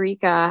Costa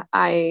Rica,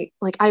 I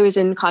was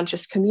in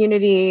conscious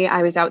community.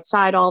 I was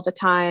outside all the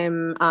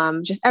time,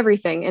 just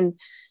everything. And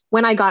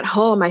when I got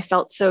home, I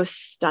felt so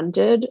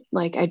stunted.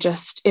 Like and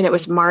it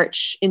was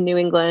March in New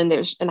England.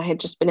 And I had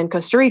just been in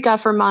Costa Rica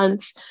for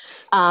months.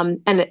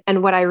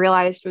 And what I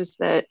realized was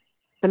that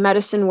the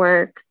medicine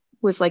work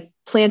was like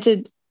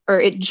planted, or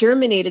it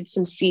germinated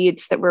some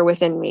seeds that were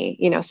within me,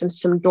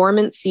 some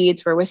dormant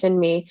seeds were within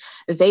me.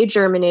 They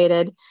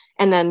germinated.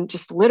 And then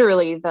just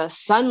literally the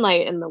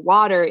sunlight and the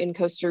water in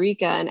Costa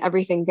Rica and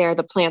everything there,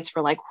 the plants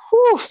were like,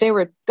 whew, they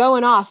were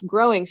going off,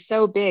 growing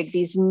so big.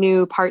 These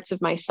new parts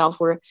of myself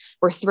were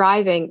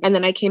thriving. And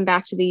then I came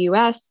back to the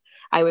US.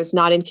 I was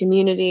not in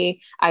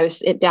community. I was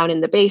down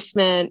in the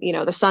basement,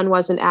 the sun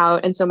wasn't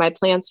out. And so my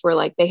plants were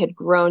like, they had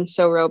grown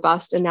so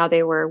robust and now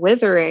they were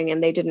withering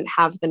and they didn't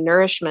have the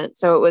nourishment.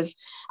 So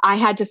I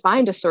had to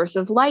find a source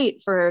of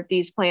light for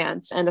these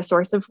plants and a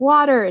source of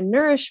water and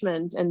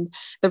nourishment and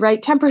the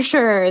right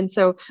temperature. And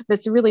so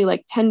that's really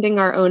like tending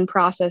our own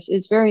process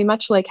is very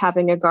much like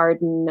having a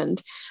garden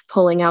and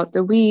pulling out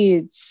the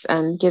weeds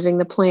and giving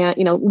the plant,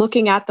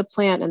 looking at the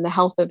plant and the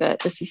health of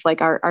it. This is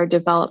like our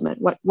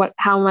development.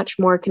 How much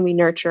more can we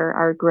nurture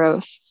our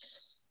growth?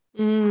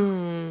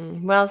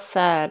 Well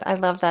said. I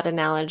love that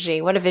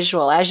analogy. What a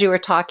visual. As you were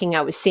talking,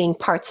 I was seeing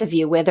parts of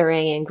you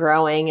withering and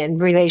growing in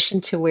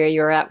relation to where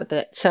you're at with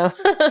it. So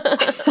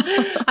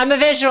I'm a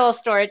visual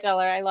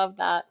storyteller. I love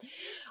that.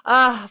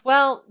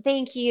 Well,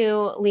 thank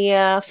you,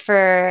 Leah,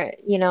 for,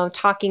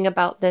 talking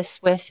about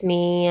this with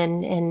me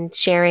and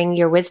sharing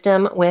your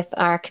wisdom with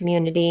our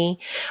community.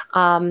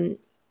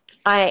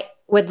 I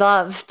would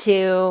love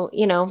to,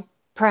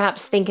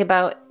 perhaps think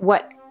about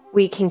what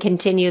we can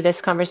continue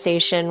this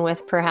conversation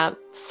with,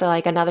 perhaps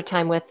like another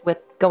time with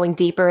going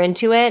deeper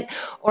into it.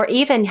 Or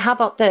even, how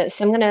about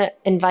this? I'm going to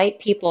invite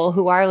people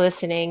who are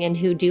listening and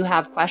who do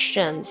have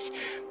questions,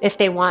 if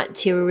they want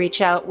to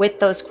reach out with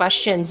those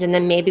questions, and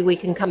then maybe we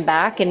can come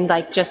back and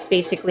like just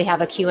basically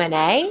have a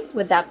Q&A.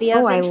 Would that be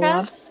of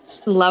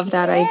interest? I love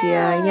that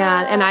idea.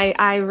 Yeah. And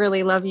I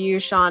really love you,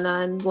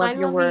 Shawna, and love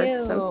your work. You.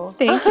 So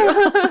thank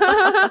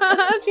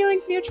you.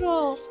 Feelings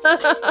mutual.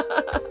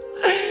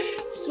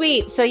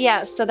 Sweet.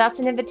 So that's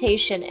an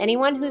invitation.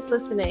 Anyone who's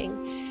listening,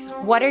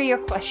 what are your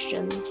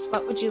questions?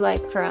 What would you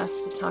like for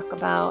us to talk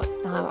about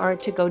or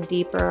to go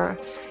deeper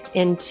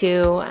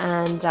into?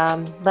 And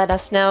let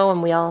us know,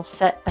 and we'll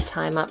set a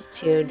time up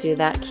to do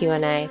that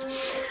Q&A.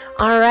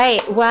 All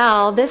right.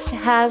 Well, this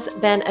has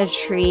been a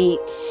treat.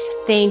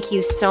 Thank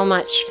you so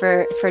much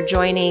for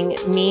joining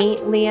me,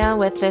 Leah,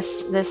 with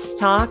this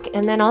talk,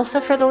 and then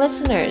also for the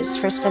listeners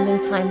for spending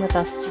time with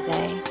us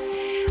today.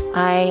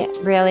 I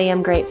really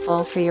am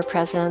grateful for your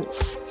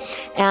presence.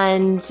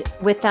 And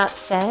with that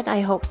said,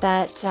 I hope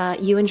that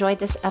you enjoyed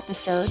this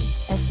episode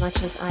as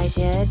much as I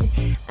did,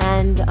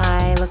 and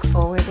I look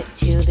forward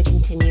to the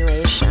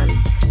continuation.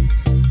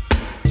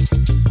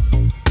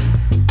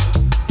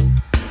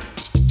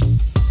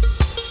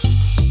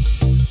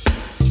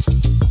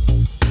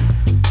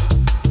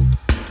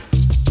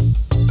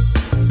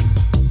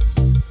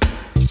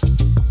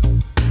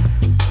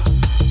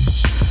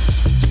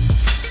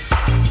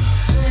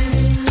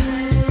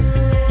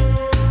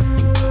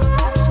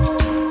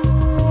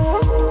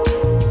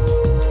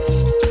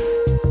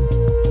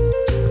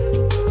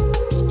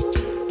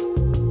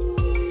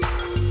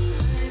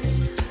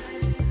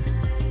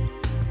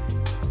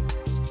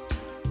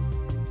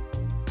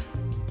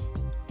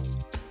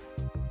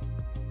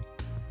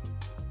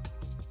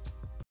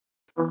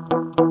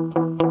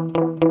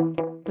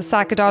 The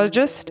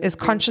Psychologist is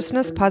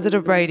Consciousness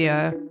Positive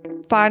Radio.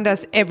 Find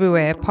us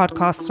everywhere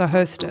podcasts are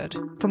hosted.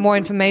 For more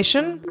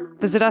information,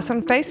 visit us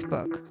on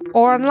Facebook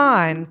or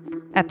online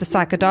at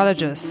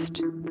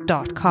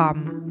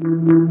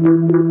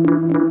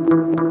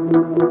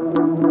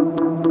thepsychologist.com.